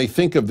people, when they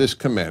think of this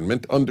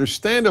commandment,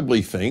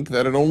 understandably think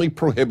that it only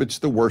prohibits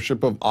the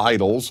worship of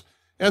idols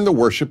and the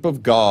worship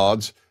of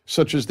gods,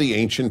 such as the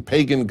ancient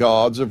pagan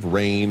gods of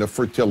rain, of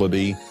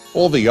fertility,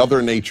 all the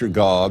other nature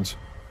gods,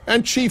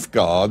 and chief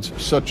gods,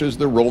 such as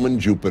the Roman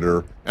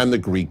Jupiter and the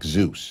Greek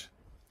Zeus.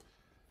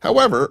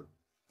 However,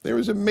 there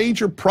is a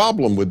major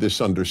problem with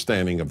this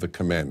understanding of the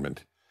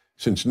commandment.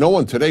 Since no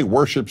one today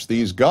worships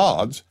these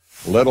gods,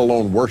 let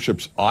alone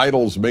worships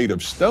idols made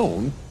of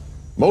stone,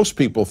 most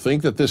people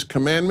think that this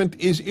commandment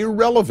is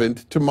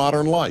irrelevant to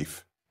modern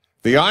life.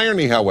 The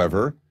irony,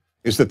 however,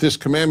 is that this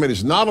commandment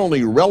is not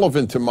only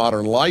relevant to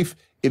modern life,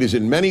 it is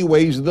in many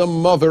ways the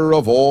mother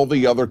of all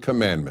the other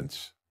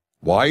commandments.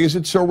 Why is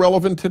it so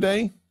relevant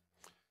today?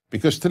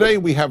 Because today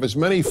we have as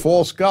many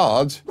false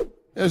gods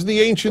as the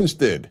ancients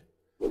did.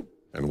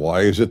 And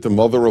why is it the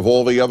mother of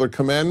all the other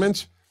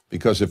commandments?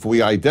 Because if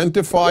we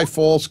identify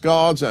false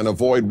gods and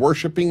avoid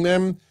worshiping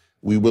them,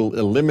 we will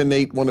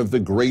eliminate one of the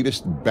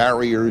greatest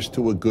barriers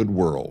to a good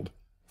world,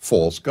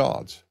 false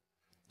gods.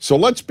 So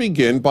let's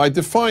begin by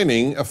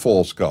defining a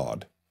false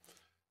god.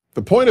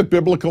 The point of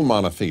biblical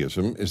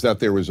monotheism is that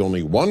there is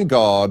only one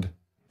God,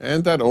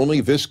 and that only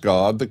this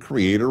God, the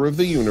creator of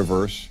the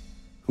universe,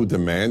 who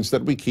demands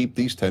that we keep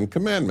these 10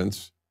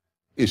 commandments,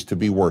 is to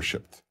be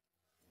worshipped.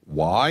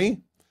 Why?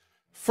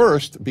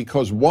 First,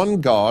 because one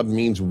God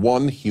means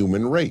one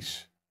human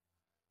race.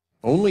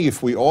 Only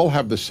if we all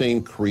have the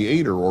same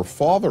creator or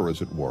father,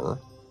 as it were,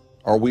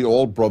 are we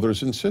all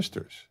brothers and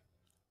sisters.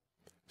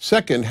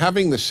 Second,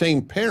 having the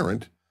same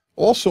parent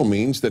also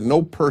means that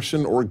no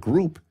person or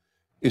group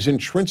is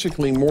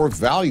intrinsically more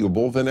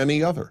valuable than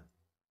any other.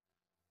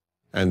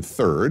 And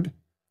third,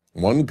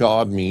 one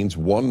God means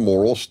one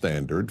moral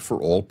standard for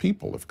all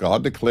people. If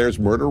God declares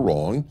murder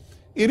wrong,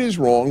 it is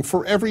wrong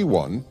for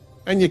everyone,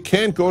 and you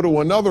can't go to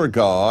another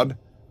God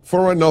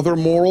for another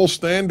moral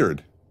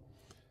standard.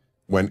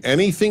 When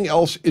anything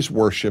else is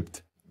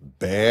worshipped,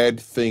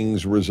 bad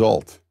things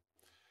result.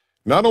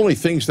 Not only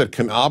things that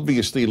can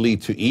obviously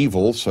lead to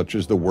evil, such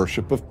as the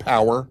worship of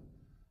power,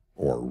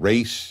 or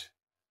race,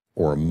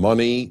 or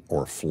money,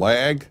 or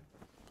flag,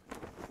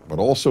 but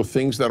also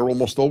things that are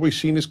almost always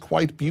seen as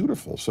quite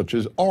beautiful, such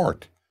as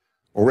art,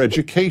 or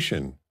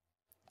education,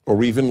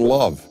 or even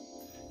love.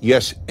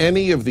 Yes,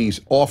 any of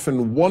these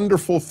often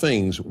wonderful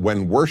things,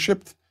 when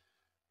worshipped,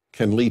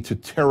 can lead to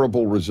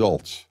terrible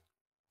results.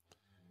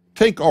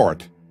 Take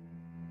art.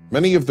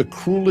 Many of the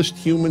cruelest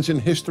humans in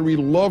history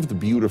loved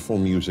beautiful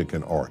music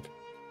and art.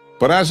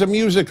 But as a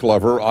music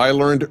lover, I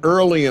learned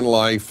early in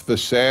life the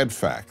sad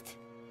fact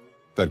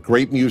that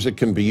great music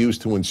can be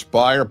used to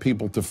inspire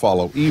people to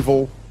follow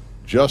evil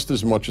just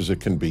as much as it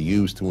can be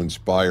used to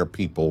inspire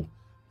people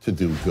to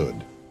do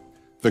good.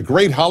 The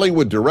great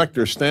Hollywood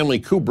director Stanley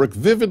Kubrick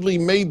vividly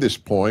made this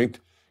point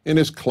in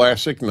his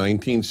classic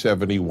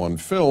 1971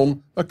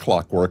 film, A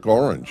Clockwork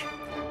Orange.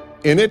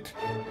 In it,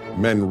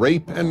 men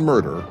rape and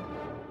murder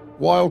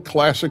while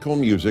classical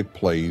music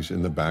plays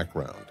in the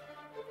background.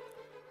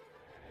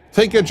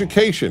 Take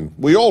education.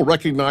 We all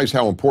recognize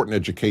how important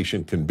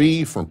education can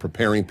be, from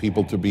preparing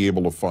people to be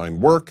able to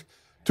find work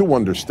to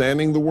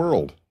understanding the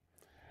world.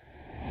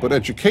 But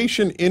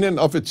education in and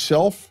of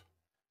itself,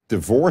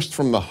 divorced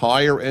from the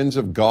higher ends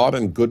of God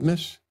and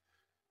goodness,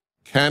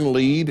 can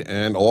lead,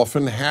 and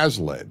often has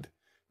led,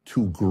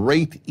 to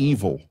great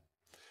evil.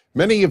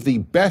 Many of the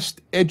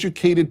best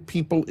educated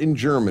people in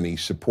Germany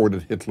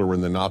supported Hitler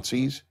and the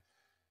Nazis,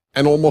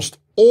 and almost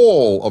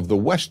all of the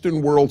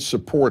Western world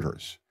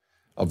supporters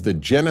of the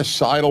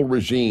genocidal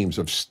regimes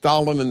of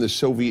Stalin in the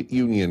Soviet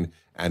Union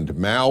and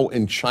Mao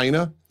in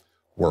China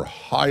were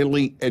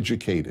highly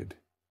educated.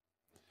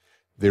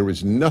 There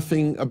is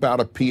nothing about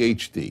a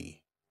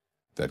PhD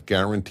that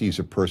guarantees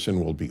a person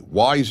will be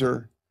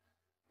wiser,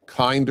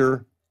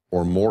 kinder,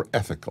 or more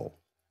ethical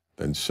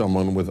than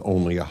someone with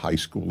only a high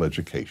school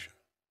education.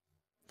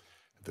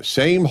 The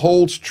same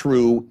holds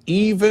true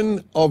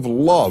even of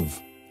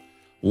love.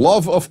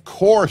 Love, of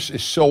course,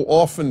 is so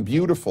often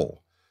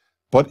beautiful,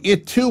 but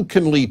it too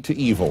can lead to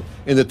evil.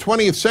 In the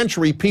 20th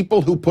century,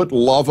 people who put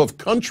love of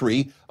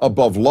country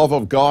above love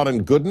of God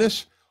and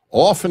goodness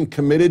often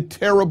committed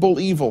terrible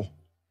evil.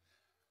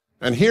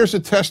 And here's a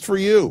test for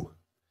you.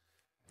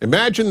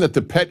 Imagine that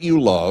the pet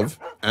you love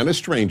and a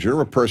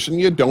stranger, a person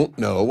you don't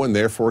know and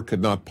therefore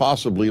could not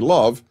possibly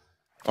love,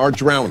 are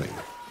drowning.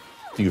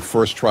 Do you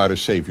first try to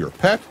save your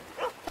pet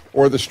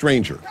or the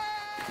stranger?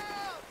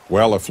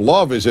 Well, if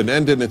love is an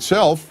end in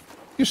itself,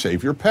 you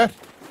save your pet.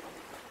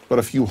 But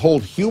if you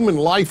hold human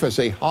life as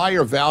a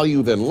higher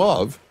value than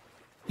love,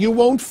 you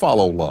won't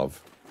follow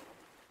love.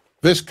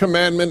 This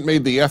commandment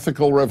made the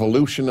ethical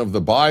revolution of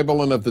the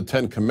Bible and of the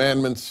Ten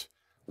Commandments,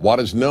 what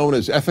is known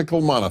as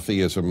ethical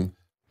monotheism,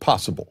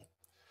 possible.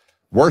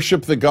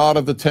 Worship the God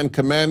of the Ten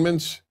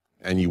Commandments,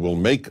 and you will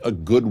make a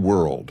good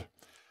world.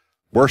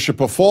 Worship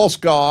a false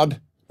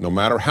god, no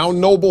matter how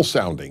noble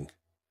sounding,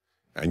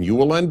 and you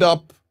will end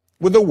up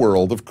with a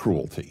world of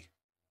cruelty.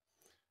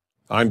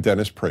 I'm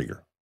Dennis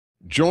Prager.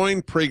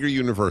 Join Prager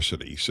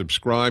University,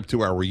 subscribe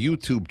to our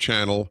YouTube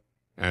channel,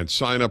 and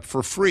sign up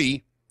for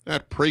free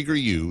at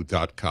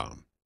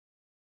prageru.com.